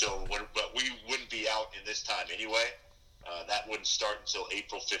 And so, but we wouldn't be out in this time anyway. That wouldn't start until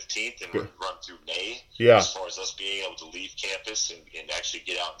April 15th and would run through May. Yeah. As far as us being able to leave campus and actually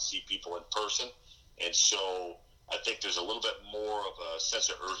get out and see people in person. And so I think there's a little bit more of a sense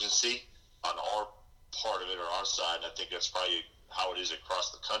of urgency on our part of it, or our side. And I think that's probably how it is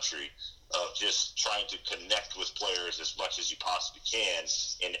across the country, of just trying to connect with players as much as you possibly can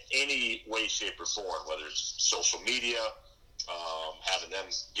in any way, shape, or form, whether it's social media, having them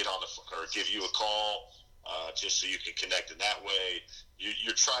get on or give you a call, just so you can connect in that way.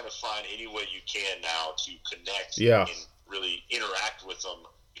 You're trying to find any way you can now to connect and really interact with them,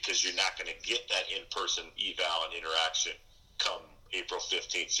 because you're not going to get that in-person eval and interaction come April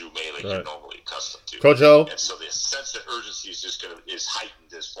 15th through May like you're normally accustomed to. Coach O? And so the sense of urgency is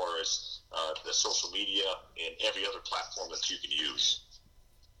heightened as far as the social media and every other platform that you can use.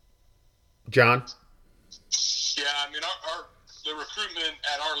 John? Yeah, the recruitment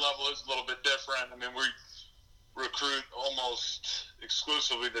at our level is a little bit different. We recruit almost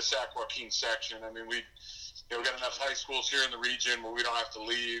exclusively the Sac Joaquin section. We got enough high schools here in the region where we don't have to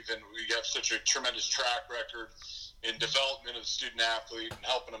leave, and we have such a tremendous track record in development of the student athlete and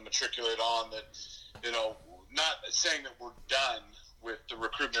helping them matriculate on that, not saying that we're done with the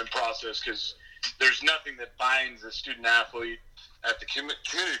recruitment process, because there's nothing that binds a student athlete at the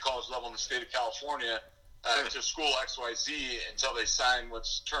community college level in the state of California to school XYZ until they sign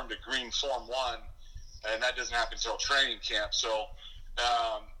what's termed a Green Form 1, and that doesn't happen until training camp. So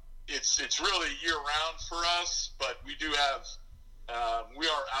it's really year-round for us, but we do have we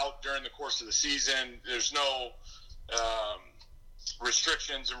are out during the course of the season. There's no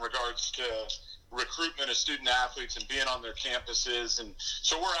restrictions in regards to recruitment of student athletes and being on their campuses, and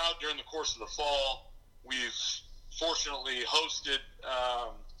so we're out during the course of the fall. We've fortunately hosted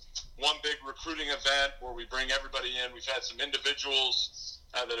one big recruiting event where we bring everybody in. We've had some individuals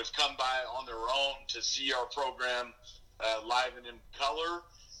that have come by on their own to see our program live and in color,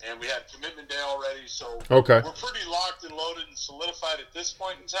 and we had commitment day already, so we're pretty locked and loaded and solidified at this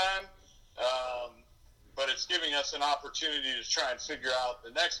point in time. But it's giving us an opportunity to try and figure out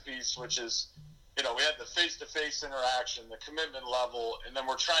the next piece, which is, we had the face-to-face interaction, the commitment level, and then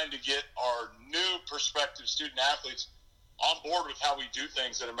we're trying to get our new prospective student athletes on board with how we do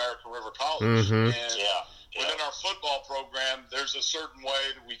things at American River College. Mm-hmm. And within our football program, there's a certain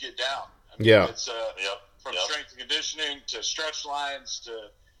way that we get down. It's from strength and conditioning to stretch lines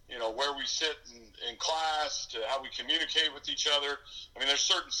to where we sit in class to how we communicate with each other. There's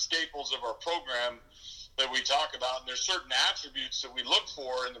certain staples of our program that we talk about, and there's certain attributes that we look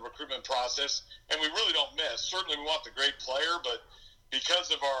for in the recruitment process, and we really don't miss. Certainly we want the great player, but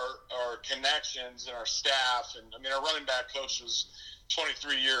because of our connections and our staff, and our running back coach was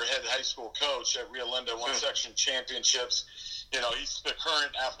 23-year head high school coach at Rio Linda, won section championships. He's the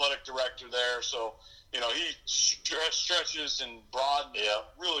current athletic director there, so he stretches and broadens a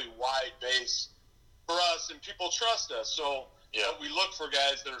really wide base for us, and people trust us. So we look for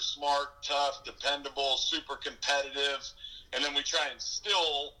guys that are smart, tough, dependable, super competitive, and then we try and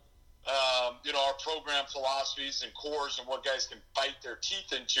instill, our program philosophies and cores and what guys can bite their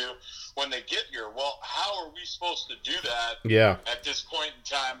teeth into when they get here. Well, how are we supposed to do that at this point in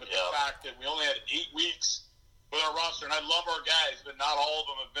time with the fact that we only had 8 weeks with our roster? And I love our guys, but not all of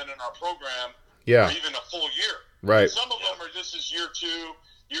them have been in our program for even a full year. Right. Some of them are just as year 2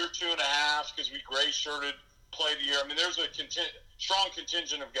 and a half, because we gray-shirted played a year. There's a strong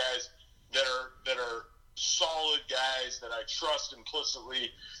contingent of guys that are solid guys that I trust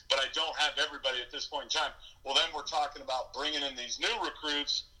implicitly, but I don't have everybody at this point in time. Well, then we're talking about bringing in these new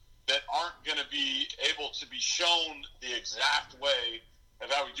recruits that aren't going to be able to be shown the exact way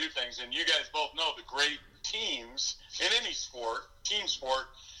of how we do things. And you guys both know the great teams in any sport, team sport,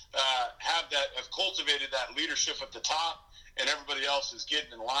 have cultivated that leadership at the top, and everybody else is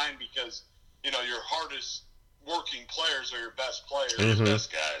getting in line because, your hardest working players are your best players, your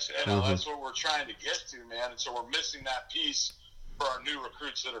best guys. And that's what we're trying to get to, man. And so we're missing that piece for our new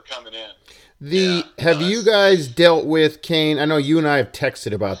recruits that are coming in. Have you guys dealt with, Kane? I know you and I have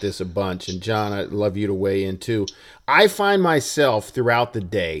texted about this a bunch, and John, I'd love you to weigh in too. I find myself throughout the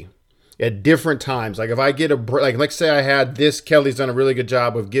day at different times, like if I get a break, like let's say I had this, Kelly's done a really good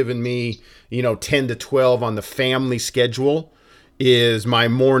job of giving me, 10 to 12 on the family schedule is my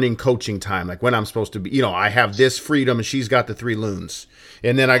morning coaching time. Like when I'm supposed to be, I have this freedom and she's got the 3 loons.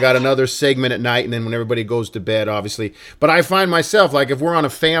 And then I got another segment at night, and then when everybody goes to bed, obviously. But I find myself, like, if we're on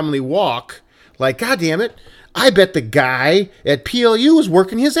a family walk, like, God damn it, I bet the guy at PLU is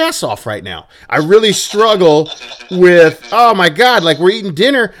working his ass off right now. I really struggle with, oh, my God, like, we're eating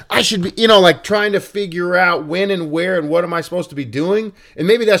dinner. I should be, like, trying to figure out when and where and what am I supposed to be doing. And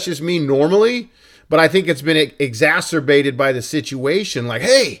maybe that's just me normally, but I think it's been exacerbated by the situation. Like,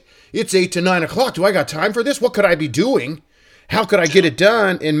 hey, it's 8 to 9 o'clock. Do I got time for this? What could I be doing? How could I get it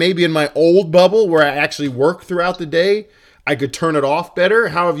done? And maybe in my old bubble where I actually work throughout the day, I could turn it off better.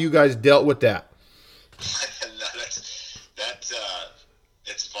 How have you guys dealt with that?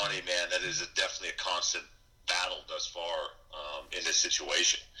 It's funny, man. That is definitely a constant battle thus far in this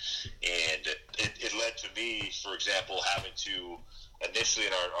situation. And it led to me, for example, having to initially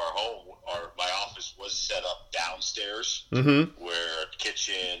in our home, my office was set up downstairs, where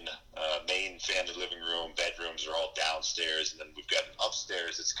kitchen, main family living room, bedrooms are all downstairs, and then we've got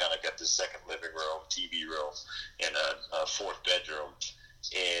upstairs. It's kind of got this second living room, TV room, and a 4th bedroom.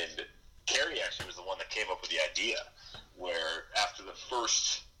 And Carrie actually was the one that came up with the idea, where after the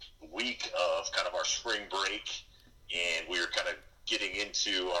first week of kind of our spring break, and we were kind of getting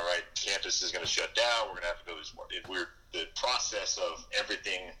into, all right, campus is going to shut down. We're going to have to go this morning. The process of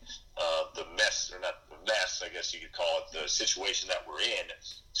everything, the mess, or not the mess, I guess you could call it, the situation that we're in,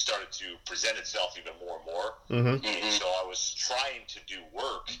 started to present itself even more and more. And so I was trying to do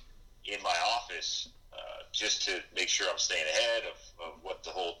work in my office just to make sure I'm staying ahead of what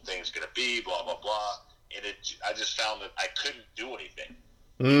the whole thing's going to be, blah, blah, blah. And I just found that I couldn't do anything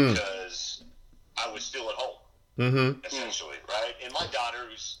because I was still at home, essentially, right? And my daughter,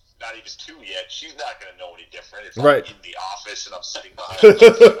 who's not even 2 yet, she's not going to know any different if I'm in the office and I'm sitting behind on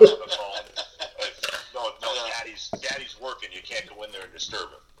the phone. No, daddy's working. You can't go in there and disturb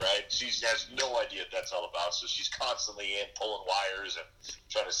him, right? She has no idea what that's all about, so she's constantly in pulling wires and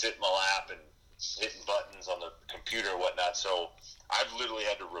trying to sit in my lap and hitting buttons on the computer and whatnot. So I've literally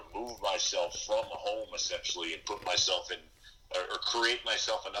had to remove myself from home, essentially, and put myself in, or create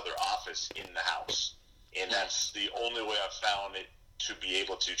myself another office in the house. And that's the only way I've found it to be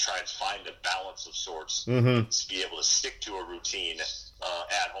able to try and find a balance of sorts, to be able to stick to a routine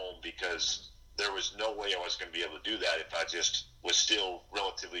at home, because there was no way I was going to be able to do that if I just was still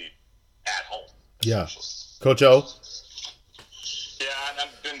relatively at home. Yeah. Coach O? Yeah, and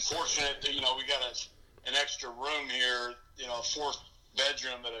I've been fortunate that, we got an extra room here, 4th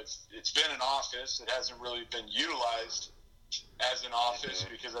bedroom, but it's been an office. It hasn't really been utilized as an office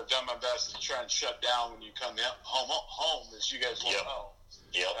because I've done my best to try and shut down when you come home, as you guys will know.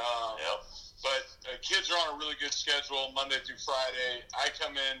 But kids are on a really good schedule Monday through Friday. I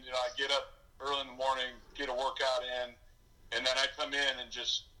come in, I get up early in the morning, get a workout in, and then I come in and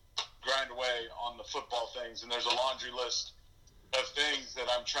just grind away on the football things. And there's a laundry list of things that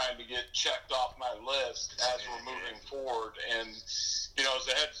I'm trying to get checked off my list as we're moving forward. And, as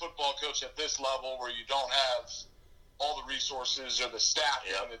a head football coach at this level where you don't have all the resources or the staff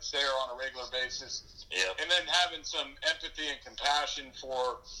that's there on a regular basis, and then having some empathy and compassion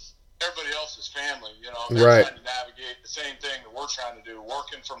for everybody else's family, they're trying to navigate the same thing that we're trying to do,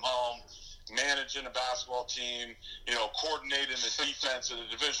 working from home, managing a basketball team, coordinating the defense at a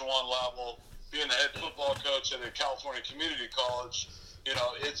Division I level, being the head football coach at a California community college,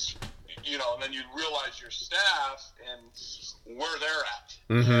 it's, and then you realize your staff and where they're at.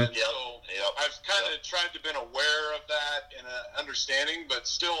 And so I've kind of tried to been aware of that and understanding, but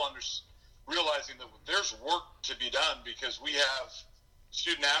still realizing that there's work to be done because we have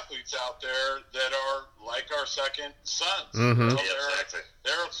student athletes out there that are like our second sons. They're a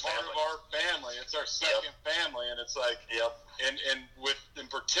part of our family. It's our second family, and it's like, and with in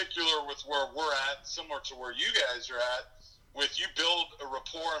particular with where we're at, similar to where you guys are at, with you build a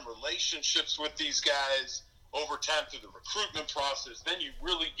rapport and relationships with these guys over time through the recruitment process. Then you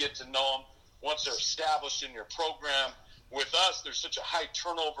really get to know them once they're established in your program. With us, there's such a high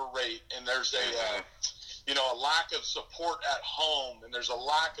turnover rate, and there's a lack of support at home, and there's a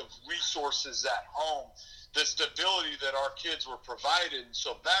lack of resources at home. The stability that our kids were provided, and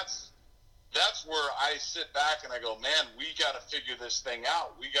so that's where I sit back and I go, man, we got to figure this thing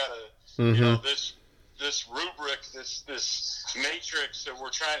out. We got to, this rubric, this matrix that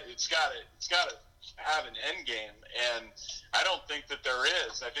we're trying. It's got to have an end game, and I don't think that there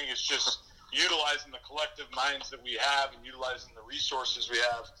is. I think it's just utilizing the collective minds that we have and utilizing the resources we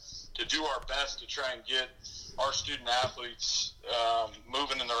have to do our best to try and get our student athletes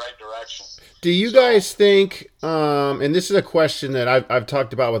moving in the right direction. Do you guys think, and this is a question that I've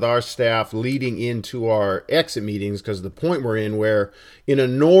talked about with our staff leading into our exit meetings, because the point we're in where in a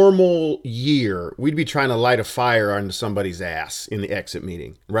normal year, we'd be trying to light a fire under somebody's ass in the exit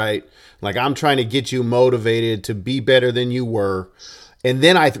meeting, right? Like, I'm trying to get you motivated to be better than you were. And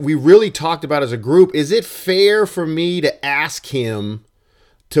then we really talked about as a group, is it fair for me to ask him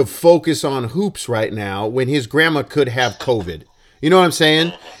to focus on hoops right now when his grandma could have COVID? You know what I'm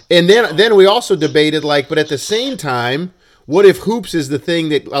saying? And then we also debated, like, but at the same time, what if hoops is the thing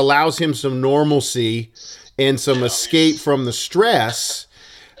that allows him some normalcy and some escape from the stress?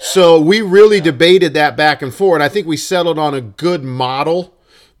 So we really debated that back and forth. I think we settled on a good model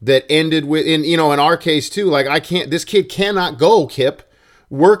that ended with, in our case too, like, this kid cannot go, Kip,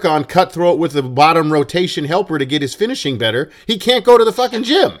 work on cutthroat with the bottom rotation helper to get his finishing better. He can't go to the fucking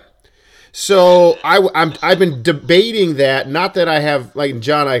gym. So I've been debating that. Not that I have, like,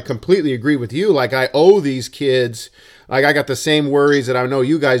 John, I completely agree with you. Like, I owe these kids, like, I got the same worries that I know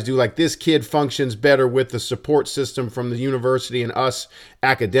you guys do. Like, this kid functions better with the support system from the university and us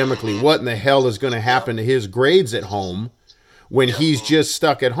academically. What in the hell is going to happen to his grades at home when he's just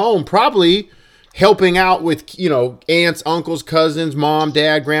stuck at home? Probably helping out with, aunts, uncles, cousins, mom,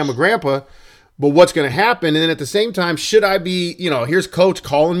 dad, grandma, grandpa. But what's going to happen? And then at the same time, should I be, here's coach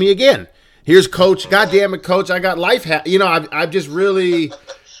calling me again. Here's coach. God damn it, coach. I got life. I've just really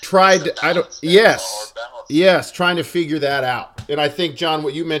tried. Trying to figure that out. And I think, John,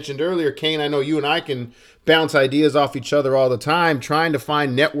 what you mentioned earlier, Kane, I know you and I can bounce ideas off each other all the time, trying to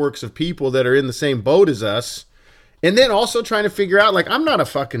find networks of people that are in the same boat as us. And then also trying to figure out, like, I'm not a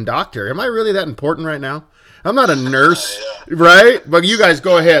fucking doctor. Am I really that important right now? I'm not a nurse, right? But you guys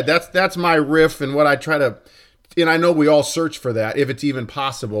go ahead. That's my riff and what I try to, and I know we all search for that, if it's even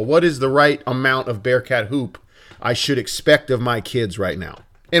possible. What is the right amount of Bearcat hoop I should expect of my kids right now?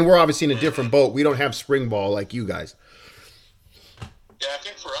 And we're obviously in a different boat. We don't have spring ball like you guys. Yeah, I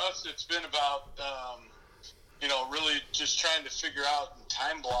think for us, it's been about, really just trying to figure out and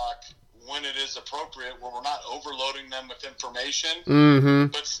time block when it is appropriate, where we're not overloading them with information,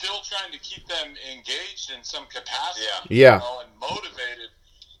 but still trying to keep them engaged in some capacity, and motivated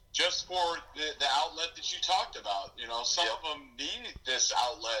just for the outlet that you talked about. Some of them need this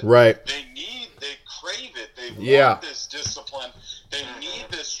outlet. Right. They crave it. They want this discipline. They need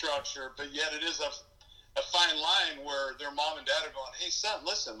this structure, but yet it is a fine line where their mom and dad are going, hey, son,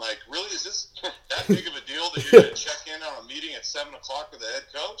 listen, like, really, is this that big of a deal that you're going to check in on a meeting at 7 o'clock with the head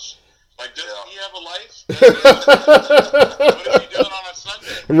coach? Like, doesn't he have a life? What is he doing on a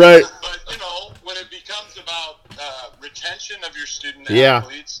Sunday? Right. But, when it becomes about retention of your student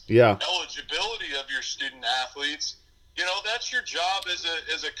athletes, eligibility of your student athletes, that's your job as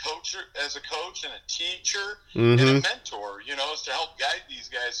a coach and a teacher and a mentor, is to help guide these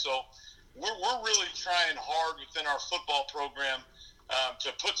guys. So we're really trying hard within our football program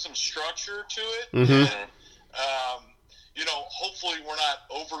to put some structure to it. And, hopefully we're not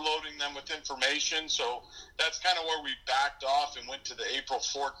overloading them with information. So that's kind of where we backed off and went to the April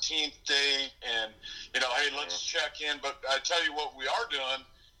 14th date and, hey, let's check in. But I tell you what we are doing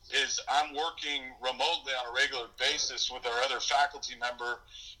is I'm working remotely on a regular basis with our other faculty member,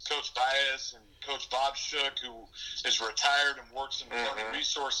 Coach Bias and Coach Bob Shook, who is retired and works in the Learning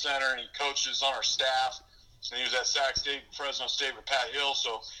Resource Center, and he coaches on our staff. And he was at Sac State, Fresno State with Pat Hill.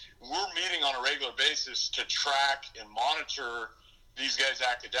 So we're meeting on a regular basis to track and monitor these guys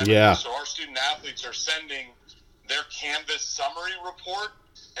academically. Yeah. So our student athletes are sending their Canvas summary report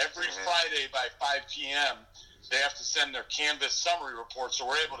every Friday by 5 p.m. They have to send their Canvas summary report, so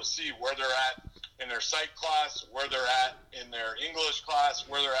we're able to see where they're at in their psych class, where they're at in their English class,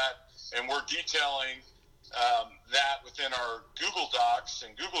 where they're at, and we're detailing that within our Google Docs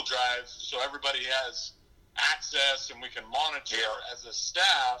and Google Drive, so everybody has access and we can monitor as a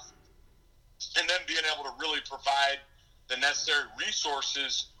staff, and then being able to really provide the necessary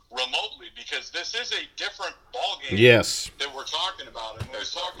resources remotely, because this is a different ballgame Yes. that we're talking about. And when we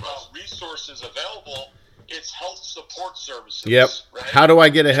talk about resources available, it's health support services. Yep. Right? How do I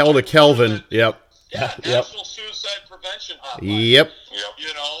get a hold of Kelvin? Yep. Yeah, Yep. National Suicide Prevention Hotline. Yep.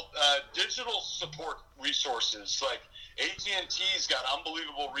 You know, digital support resources like AT&T's got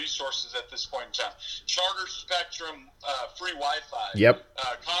unbelievable resources at this point in time. Charter Spectrum, free Wi-Fi. Yep.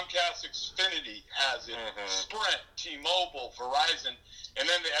 Comcast Xfinity has it. Sprint, T-Mobile, Verizon, and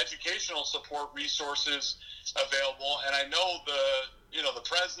then the educational support resources available. And I know the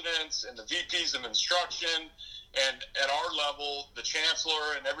presidents and the VPs of instruction, and at our level, the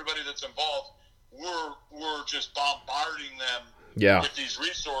chancellor and everybody that's involved, we're just bombarding them with these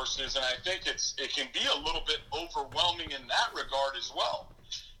resources, and I think it can be a little bit overwhelming in that regard as well.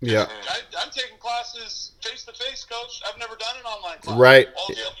 Yeah. I'm taking classes face-to-face, Coach. I've never done an online class. Right. All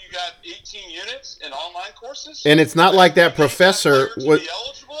of a sudden, you got 18 units in online courses. And it's not like that professor would be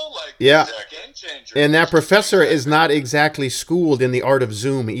eligible. Like, yeah. It's a game changer. And that professor is not exactly schooled in the art of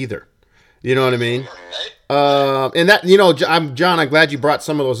Zoom either. You know what I mean? And that, John, I'm glad you brought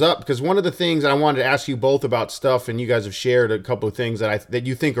some of those up, because one of the things I wanted to ask you both about stuff, and you guys have shared a couple of things that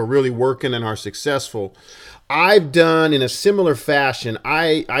you think are really working and are successful. I've done in a similar fashion.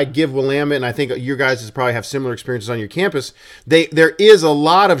 I give Willamette, and I think you guys probably have similar experiences on your campus. There is a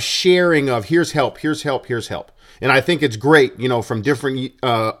lot of sharing of here's help, here's help, here's help. And I think it's great, from different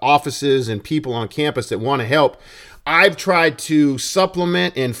offices and people on campus that want to help. I've tried to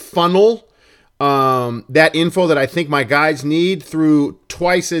supplement and funnel that info that I think my guys need through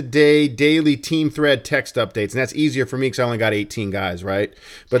twice a day, daily team thread text updates. And that's easier for me because I only got 18 guys, right?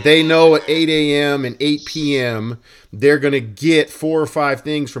 But they know at 8 a.m. and 8 p.m., they're going to get 4 or 5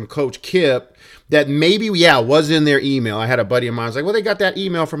 things from Coach Kip that maybe, was in their email. I had a buddy of mine who was like, well, they got that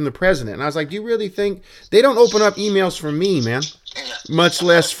email from the president. And I was like, do you really think they don't open up emails from me, man? Much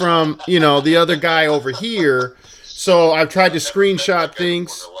less from, the other guy over here. So I've tried to screenshot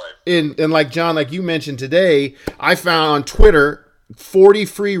things. And like John, like you mentioned today, I found on Twitter 40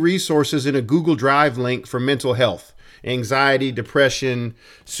 free resources in a Google Drive link for mental health, anxiety, depression,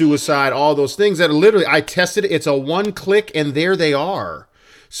 suicide, all those things that are literally, I tested it. It's a one click and there they are.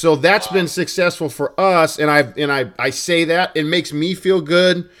 So that's been successful for us. And I say that it makes me feel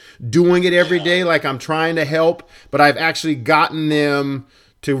good doing it every day. Like I'm trying to help, but I've actually gotten them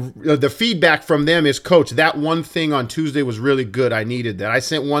to the feedback from them is, Coach, that one thing on Tuesday was really good. I needed that. I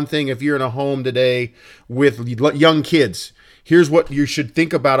sent one thing. If you're in a home today with young kids, here's what you should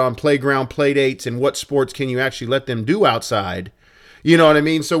think about on playground play dates and what sports can you actually let them do outside. You know what I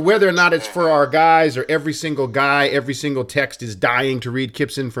mean? So whether or not it's for our guys or every single guy, every single text is dying to read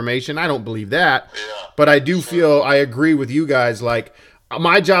Kip's information, I don't believe that. But I do feel I agree with you guys. Like,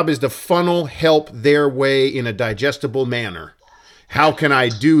 my job is to funnel help their way in a digestible manner. How can I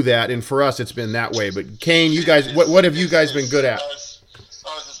do that? And for us, it's been that way. But Kane, you guys, what have you guys been good at? I was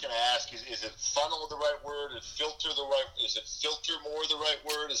just going to ask: is it funnel the right word? Is filter the right? Is it filter more the right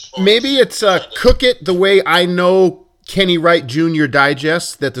word? Maybe it's cook it the way I know Kenny Wright Jr.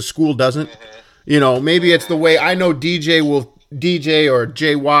 digests that the school doesn't. Maybe it's the way I know DJ or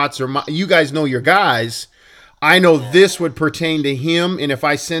Jay Watts or you guys know your guys. I know this would pertain to him, and if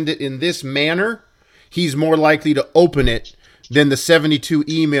I send it in this manner, he's more likely to open it than the 72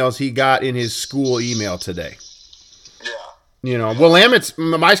 emails he got in his school email today. Willamette's,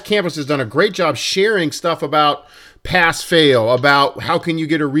 my campus has done a great job sharing stuff about pass-fail, about how can you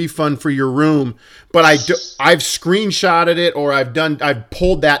get a refund for your room. But I've screenshotted it, or I've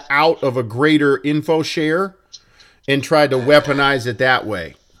pulled that out of a greater info share and tried to weaponize it that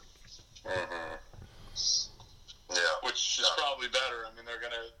way. Which is probably better. I mean, they're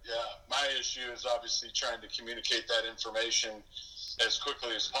going to, my issue is obviously trying to communicate that information as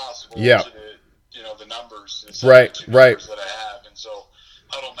quickly as possible to the numbers. Right. Numbers that I have. And so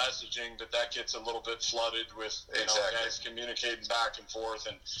huddle messaging, that gets a little bit flooded with guys communicating back and forth,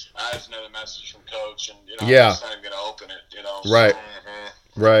 and I have another message from Coach, and I'm just not even going to open it. Right.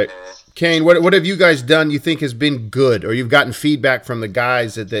 So, right. Kane, what have you guys done you think has been good, or you've gotten feedback from the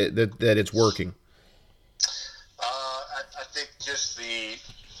guys that it's working? I think just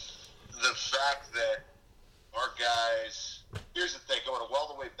the fact that our guys, here's the thing, going well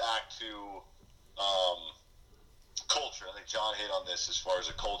the way back to culture. I think John hit on this as far as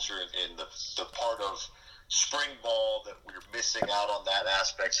a culture in the part of spring ball that we're missing out on that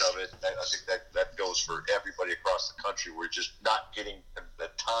aspect of it. I think that goes for everybody across the country. We're just not getting the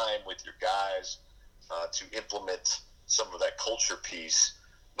time with your guys to implement some of that culture piece.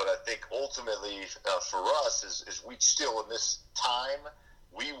 But I think ultimately for us is we still in this time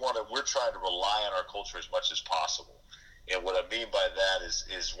we're trying to rely on our culture as much as possible. And what I mean by that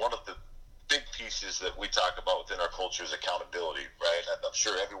is one of the big pieces that we talk about within our culture is accountability, right? And I'm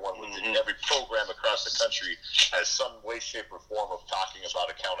sure everyone within every program across the country has some way, shape, or form of talking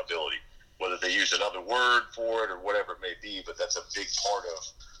about accountability, whether they use another word for it or whatever it may be, but that's a big part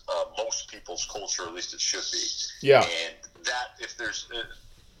of most people's culture, at least it should be. Yeah. And that, if there's,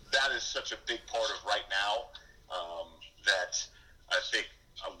 that is such a big part of right now that I think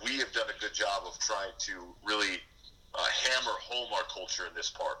we have done a good job of trying to really hammer home our culture in this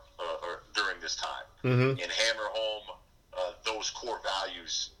part or during this time, and hammer home those core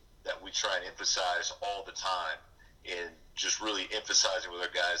values that we try and emphasize all the time, and just really emphasizing with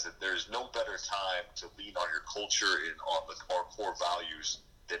our guys that there's no better time to lean on your culture and on our core values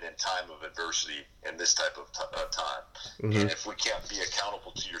than in time of adversity in this type of time. And if we can't be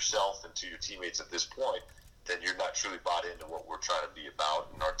accountable to yourself and to your teammates at this point, then you're not truly bought into what we're trying to be about,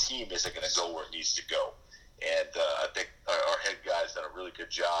 and our team isn't going to go where it needs to go. And I think our head guy's done a really good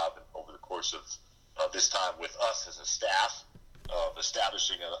job over the course of this time with us as a staff, of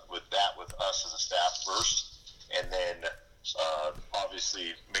establishing with us as a staff first, and then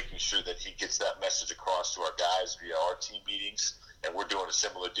obviously making sure that he gets that message across to our guys via our team meetings. And we're doing a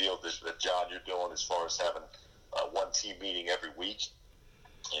similar deal that John, you're doing, as far as having one team meeting every week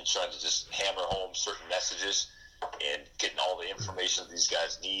and trying to just hammer home certain messages and getting all the information that these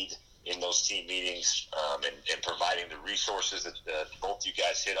guys need in those team meetings, and providing the resources that both you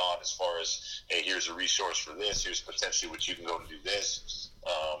guys hit on, as far as, hey, here's a resource for this, here's potentially what you can go to do this.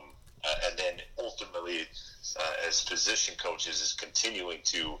 And then ultimately, as position coaches, is continuing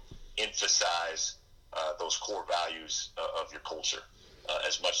to emphasize those core values of your culture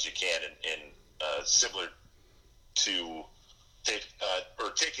as much as you can, and similar to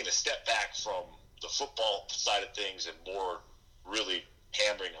taking a step back from the football side of things and more really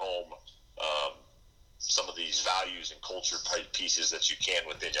hammering home some of these values and culture type pieces that you can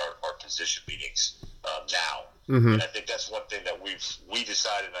within our position meetings now. And I think that's one thing that we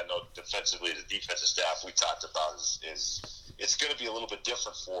decided, I know defensively, the defensive staff, we talked about is it's going to be a little bit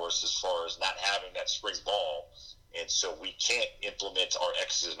different for us as far as not having that spring ball, and so we can't implement our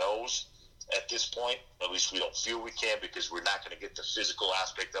X's and O's at this point. At least we don't feel we can, because we're not going to get the physical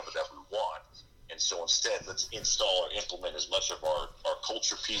aspect of it that we want. And so instead, let's install or implement as much of our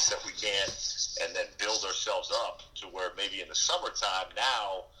culture piece that we can, and then build ourselves up to where maybe in the summertime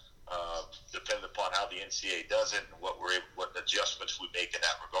now, depending upon how the NCAA does it and what adjustments we make in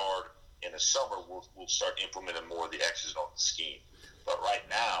that regard, in the summer we'll start implementing more of the X's on the scheme. But right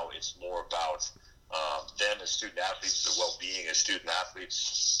now, it's more about them as student athletes, the well-being as student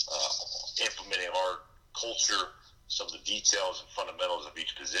athletes, implementing our culture, some of the details and fundamentals of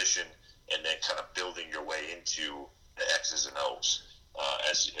each position, and then kind of building your way into the X's and O's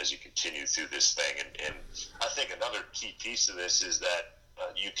as you continue through this thing. And I think another key piece of this is that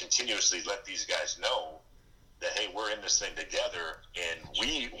you continuously let these guys know that, hey, we're in this thing together, and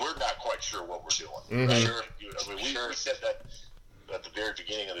we're not quite sure what we're doing. Right? We said that at the very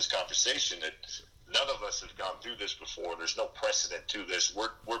beginning of this conversation, that none of us have gone through this before. There's no precedent to this.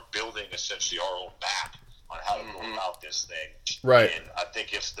 We're building essentially our own map on how to go about this thing. Right. And I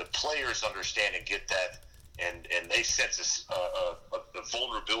think if the players understand and get that, and they sense the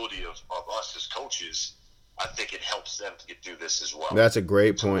vulnerability of us as coaches, I think it helps them to get through this as well. That's a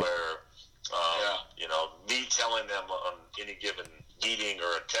great point. Where, me telling them on any given meeting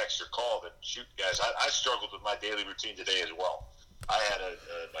or a text or call that, shoot, guys, I struggled with my daily routine today as well. I had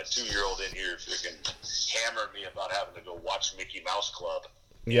my 2-year-old in here freaking hammered me about having to go watch Mickey Mouse Club.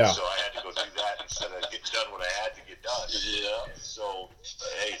 Yeah. So I had to go do that instead of get done what I had to get done. Yeah. And so,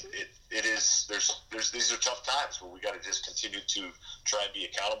 hey, it is. There's these are tough times where we got to just continue to try and be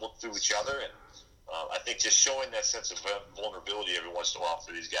accountable to each other, and I think just showing that sense of vulnerability every once in a while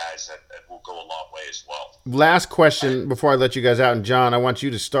for these guys that will go a long way as well. Last question before I let you guys out, and John, I want you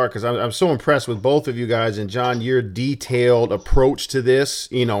to start, because I'm so impressed with both of you guys, and John, your detailed approach to this,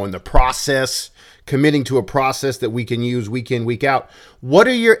 and the process, committing to a process that we can use week in, week out. What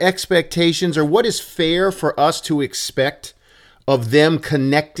are your expectations, or what is fair for us to expect of them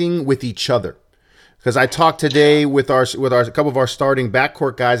connecting with each other? Because I talked today with a couple of our starting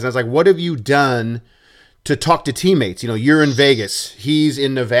backcourt guys, and I was like, what have you done to talk to teammates? You're in Vegas, he's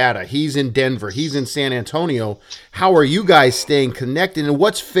in Nevada, he's in Denver, he's in San Antonio. How are you guys staying connected, and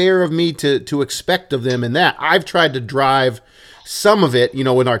what's fair of me to expect of them in that? I've tried to drive some of it, in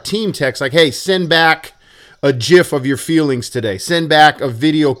our team text, like, hey, send back a GIF of your feelings today. Send back a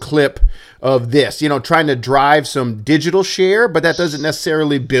video clip of this, trying to drive some digital share, but that doesn't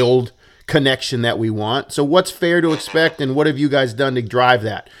necessarily build connection that we want. So what's fair to expect, and what have you guys done to drive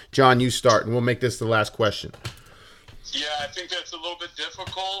that? John, you start, and we'll make this the last question. Yeah, I think that's a little bit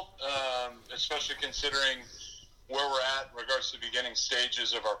difficult, especially considering where we're at in regards to the beginning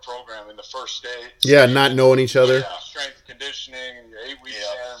stages of our program in the first stage. Yeah, not knowing each other. Yeah, strength conditioning, you're 8 weeks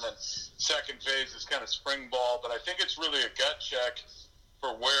in, and second phase is kind of spring ball. But I think it's really a gut check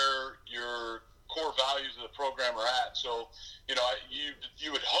for where your core values of the program are at. So,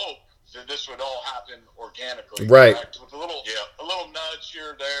 you would hope that this would all happen organically, right? Correct? With a little nudge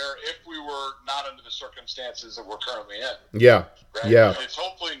here or there, if we were not under the circumstances that we're currently in. Yeah, right? Yeah. It's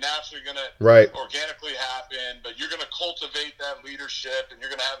hopefully naturally going to organically happen, but you're going to cultivate that leadership, and you're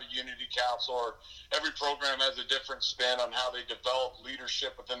going to have a unity council. Or every program has a different spin on how they develop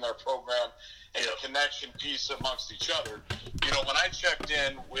leadership within their program and the connection piece amongst each other. When I checked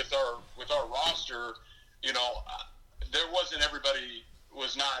in with our roster, there wasn't everybody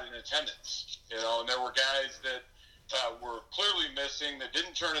was not in attendance, and there were guys that were clearly missing, that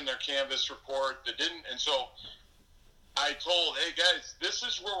didn't turn in their Canvas report, and so I told, hey guys, this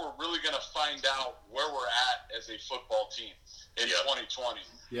is where we're really going to find out where we're at as a football team in 2020.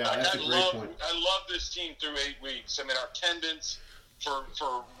 Yeah, that's a great point. I love this team through 8 weeks. I mean, our attendance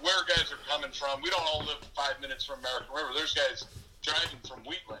for where guys are coming from, we don't all live 5 minutes from American River. There's guys driving from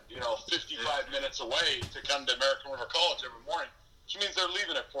Wheatland, 55 minutes away to come to American River College every morning. Which means they're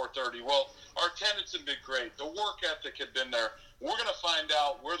leaving at 4:30. Well, our attendance had been great. The work ethic had been there. We're going to find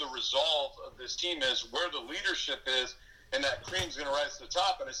out where the resolve of this team is, where the leadership is, and that cream's going to rise to the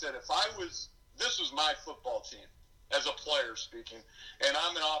top. And I said, this was my football team as a player speaking, and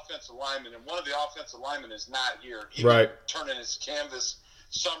I'm an offensive lineman, and one of the offensive linemen is not here. He didn't turn in his Canvas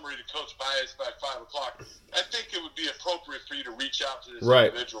summary to Coach Bias by 5 o'clock. I think it would be appropriate for you to reach out to this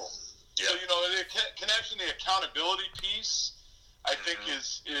individual. Yeah. So, the connection, the accountability piece, I think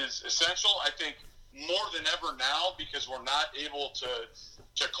is essential. I think more than ever now, because we're not able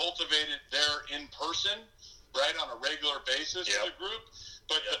to cultivate it there in person, right, on a regular basis as a group.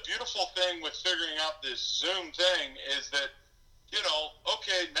 But the beautiful thing with figuring out this Zoom thing is that,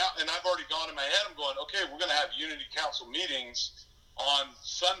 now, and I've already gone in my head, I'm going, okay, we're going to have Unity Council meetings on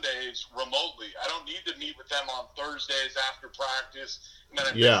Sundays remotely. I don't need to meet with them on Thursdays after practice, and then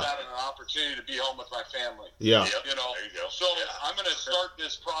I miss out on an opportunity to be home with my family. Yeah. There you go. So I'm going to start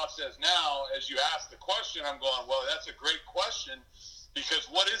this process now. As you ask the question, I'm going, well, that's a great question, because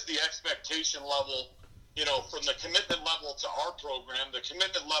what is the expectation level, from the commitment level to our program, the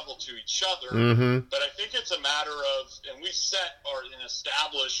commitment level to each other. Mm-hmm. But I think it's a matter of, and we set and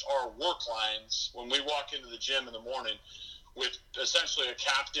establish our work lines when we walk into the gym in the morning, with essentially a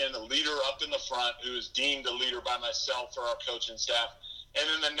captain, a leader up in the front who is deemed a leader by myself or our coaching staff. And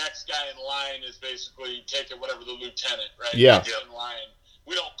then the next guy in line is basically take it whatever the lieutenant, right? Yeah. Next in line.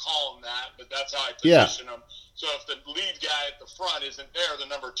 We don't call him that, but that's how I position him. So if the lead guy at the front isn't there, the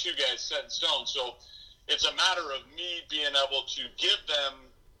number 2 guy is set in stone. So it's a matter of me being able to give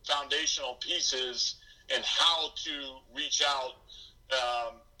them foundational pieces and how to reach out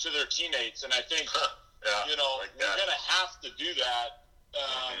to their teammates. And I think we're going to have to do that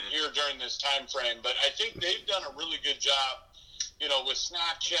here during this time frame. But I think they've done a really good job, with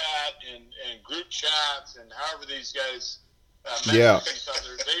Snapchat and group chats and however these guys message each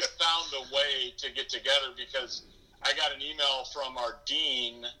other. They've found a way to get together, because I got an email from our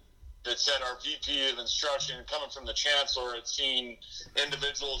dean that said our VP of instruction, coming from the chancellor, had seen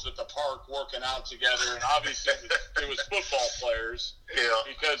individuals at the park working out together. And obviously it was football players,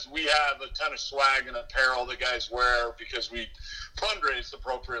 because we have a ton of swag and apparel the guys wear because we fundraise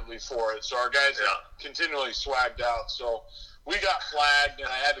appropriately for it. So our guys are continually swagged out. So we got flagged, and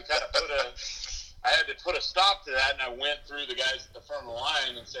I had to kind of put a stop to that. And I went through the guys at the front of the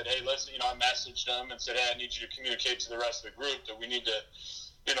line and said, hey, listen, I messaged them and said, hey, I need you to communicate to the rest of the group that we need to,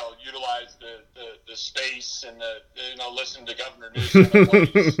 utilize the space and listen to Governor Newsom and what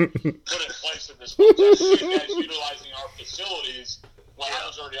he's put in place at this point. I see you guys utilizing our facilities when I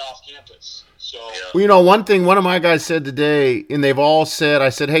was already off campus. So, well, one thing one of my guys said today, and they've all said, I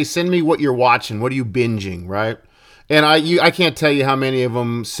said, hey, send me what you're watching. What are you binging, right? And I can't tell you how many of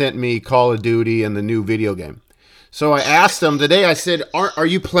them sent me Call of Duty and the new video game. So I asked them today, I said, are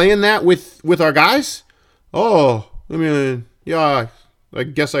you playing that with our guys? Oh, I mean, yeah, I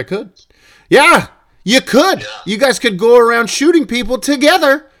guess I could. Yeah, you could. Yeah. You guys could go around shooting people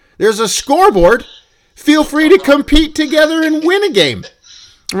together. There's a scoreboard. Feel free to compete together and win a game.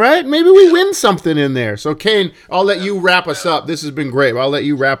 Right? Maybe we win something in there. So, Kane, I'll let you wrap us up. This has been great. I'll let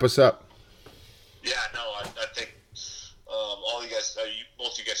you wrap us up. Yeah, no, I think all you guys,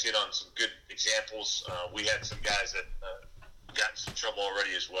 both you guys hit on some good examples. We had some guys that gotten some trouble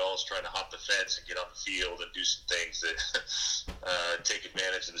already as well as trying to hop the fence and get on the field and do some things that take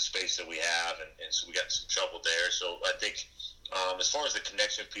advantage of the space that we have, and so we got some trouble there. So I think as far as the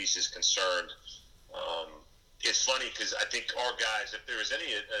connection piece is concerned, it's funny because I think our guys, if there is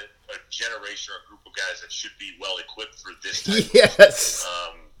any a generation or a group of guys that should be well equipped for this type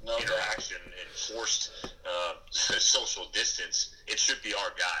of interaction and forced social distance, it should be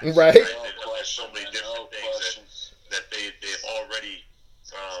our guys. Right. There's so many different things that they've already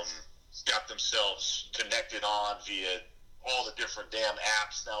got themselves connected on via all the different damn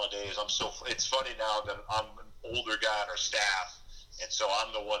apps nowadays. It's funny now that I'm an older guy on our staff, and so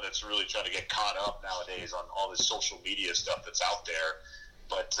I'm the one that's really trying to get caught up nowadays on all this social media stuff that's out there.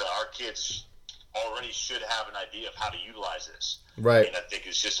 But our kids already should have an idea of how to utilize this. Right. And I think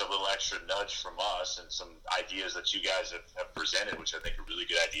it's just a little extra nudge from us and some ideas that you guys have presented, which I think are really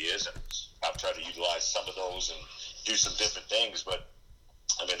good ideas. And I've tried to utilize some of those and do some different things. But,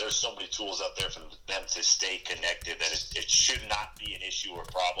 I mean, there's so many tools out there for them to stay connected that it should not be an issue or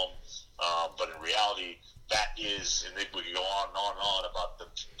problem. But in reality, that is, and we could go on and on and on about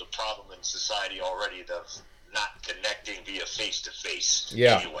the problem in society already of not connecting via face-to-face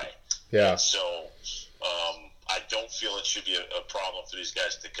anyway. Yeah. And so I don't feel it should be a problem for these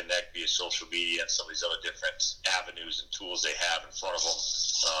guys to connect via social media and some of these other different avenues and tools they have in front of them.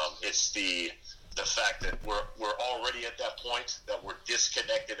 It's the fact that we're already at that point that we're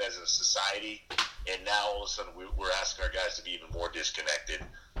disconnected as a society, and now all of a sudden we're asking our guys to be even more disconnected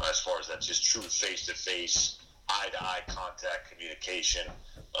as far as that just true face-to-face, eye-to-eye contact communication.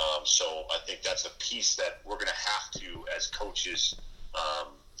 So I think that's a piece that we're going to have to, as coaches,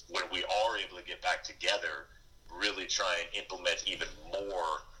 when we are able to get back together, really try and implement even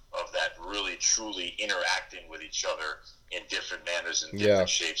more of that, really truly interacting with each other in different manners and different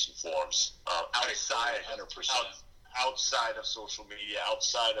shapes and forms, outside of social media,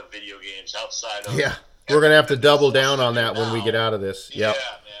 outside of video games, outside of we're gonna have to double down on that when we get out of this. Yeah,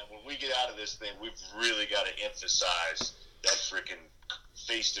 man, when we get out of this thing, we've really got to emphasize that freaking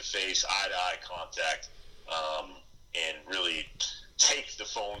face-to-face, eye-to-eye contact, and really take the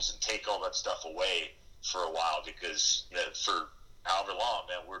phones and take all that stuff away for a while, because for however long,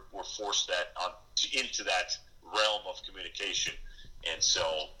 man, we're forced into that realm of communication, and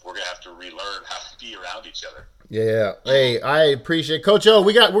so we're gonna have to relearn how to be around each other. Yeah. Hey, I appreciate Coach O.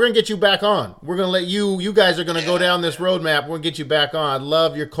 We're gonna get you back on. We're gonna let you guys are gonna go down this roadmap. We're gonna get you back on. I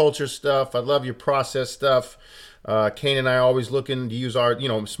love your culture stuff. I love your process stuff. Kane and I are always looking to use our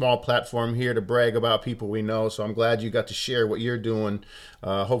small platform here to brag about people we know. So I'm glad you got to share what you're doing.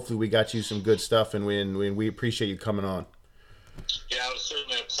 Hopefully we got you some good stuff, and we appreciate you coming on. Yeah, it was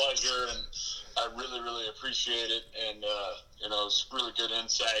certainly a pleasure, and I really, really appreciate it. And it was really good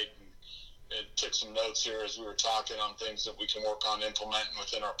insight. And took some notes here as we were talking on things that we can work on implementing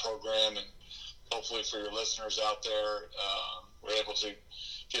within our program, and hopefully for your listeners out there, we're able to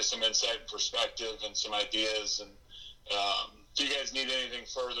get some insight and perspective and some ideas. And if you guys need anything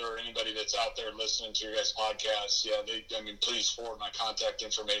further, or anybody that's out there listening to your guys' podcasts, please forward my contact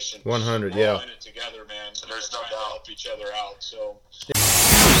information. 100, we're all in it together, man. There's no doubt to help each other out. So.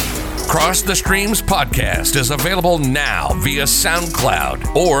 Cross the Streams podcast is available now via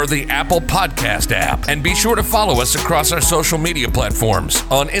SoundCloud or the Apple Podcast app. And be sure to follow us across our social media platforms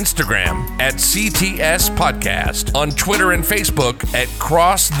on Instagram at CTS Podcast, on Twitter and Facebook at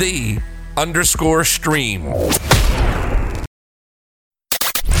 @CrossThe_stream.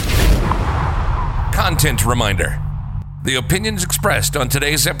 Content reminder. The opinions expressed on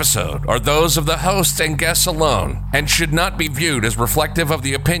today's episode are those of the hosts and guests alone and should not be viewed as reflective of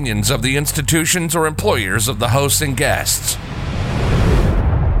the opinions of the institutions or employers of the hosts and guests.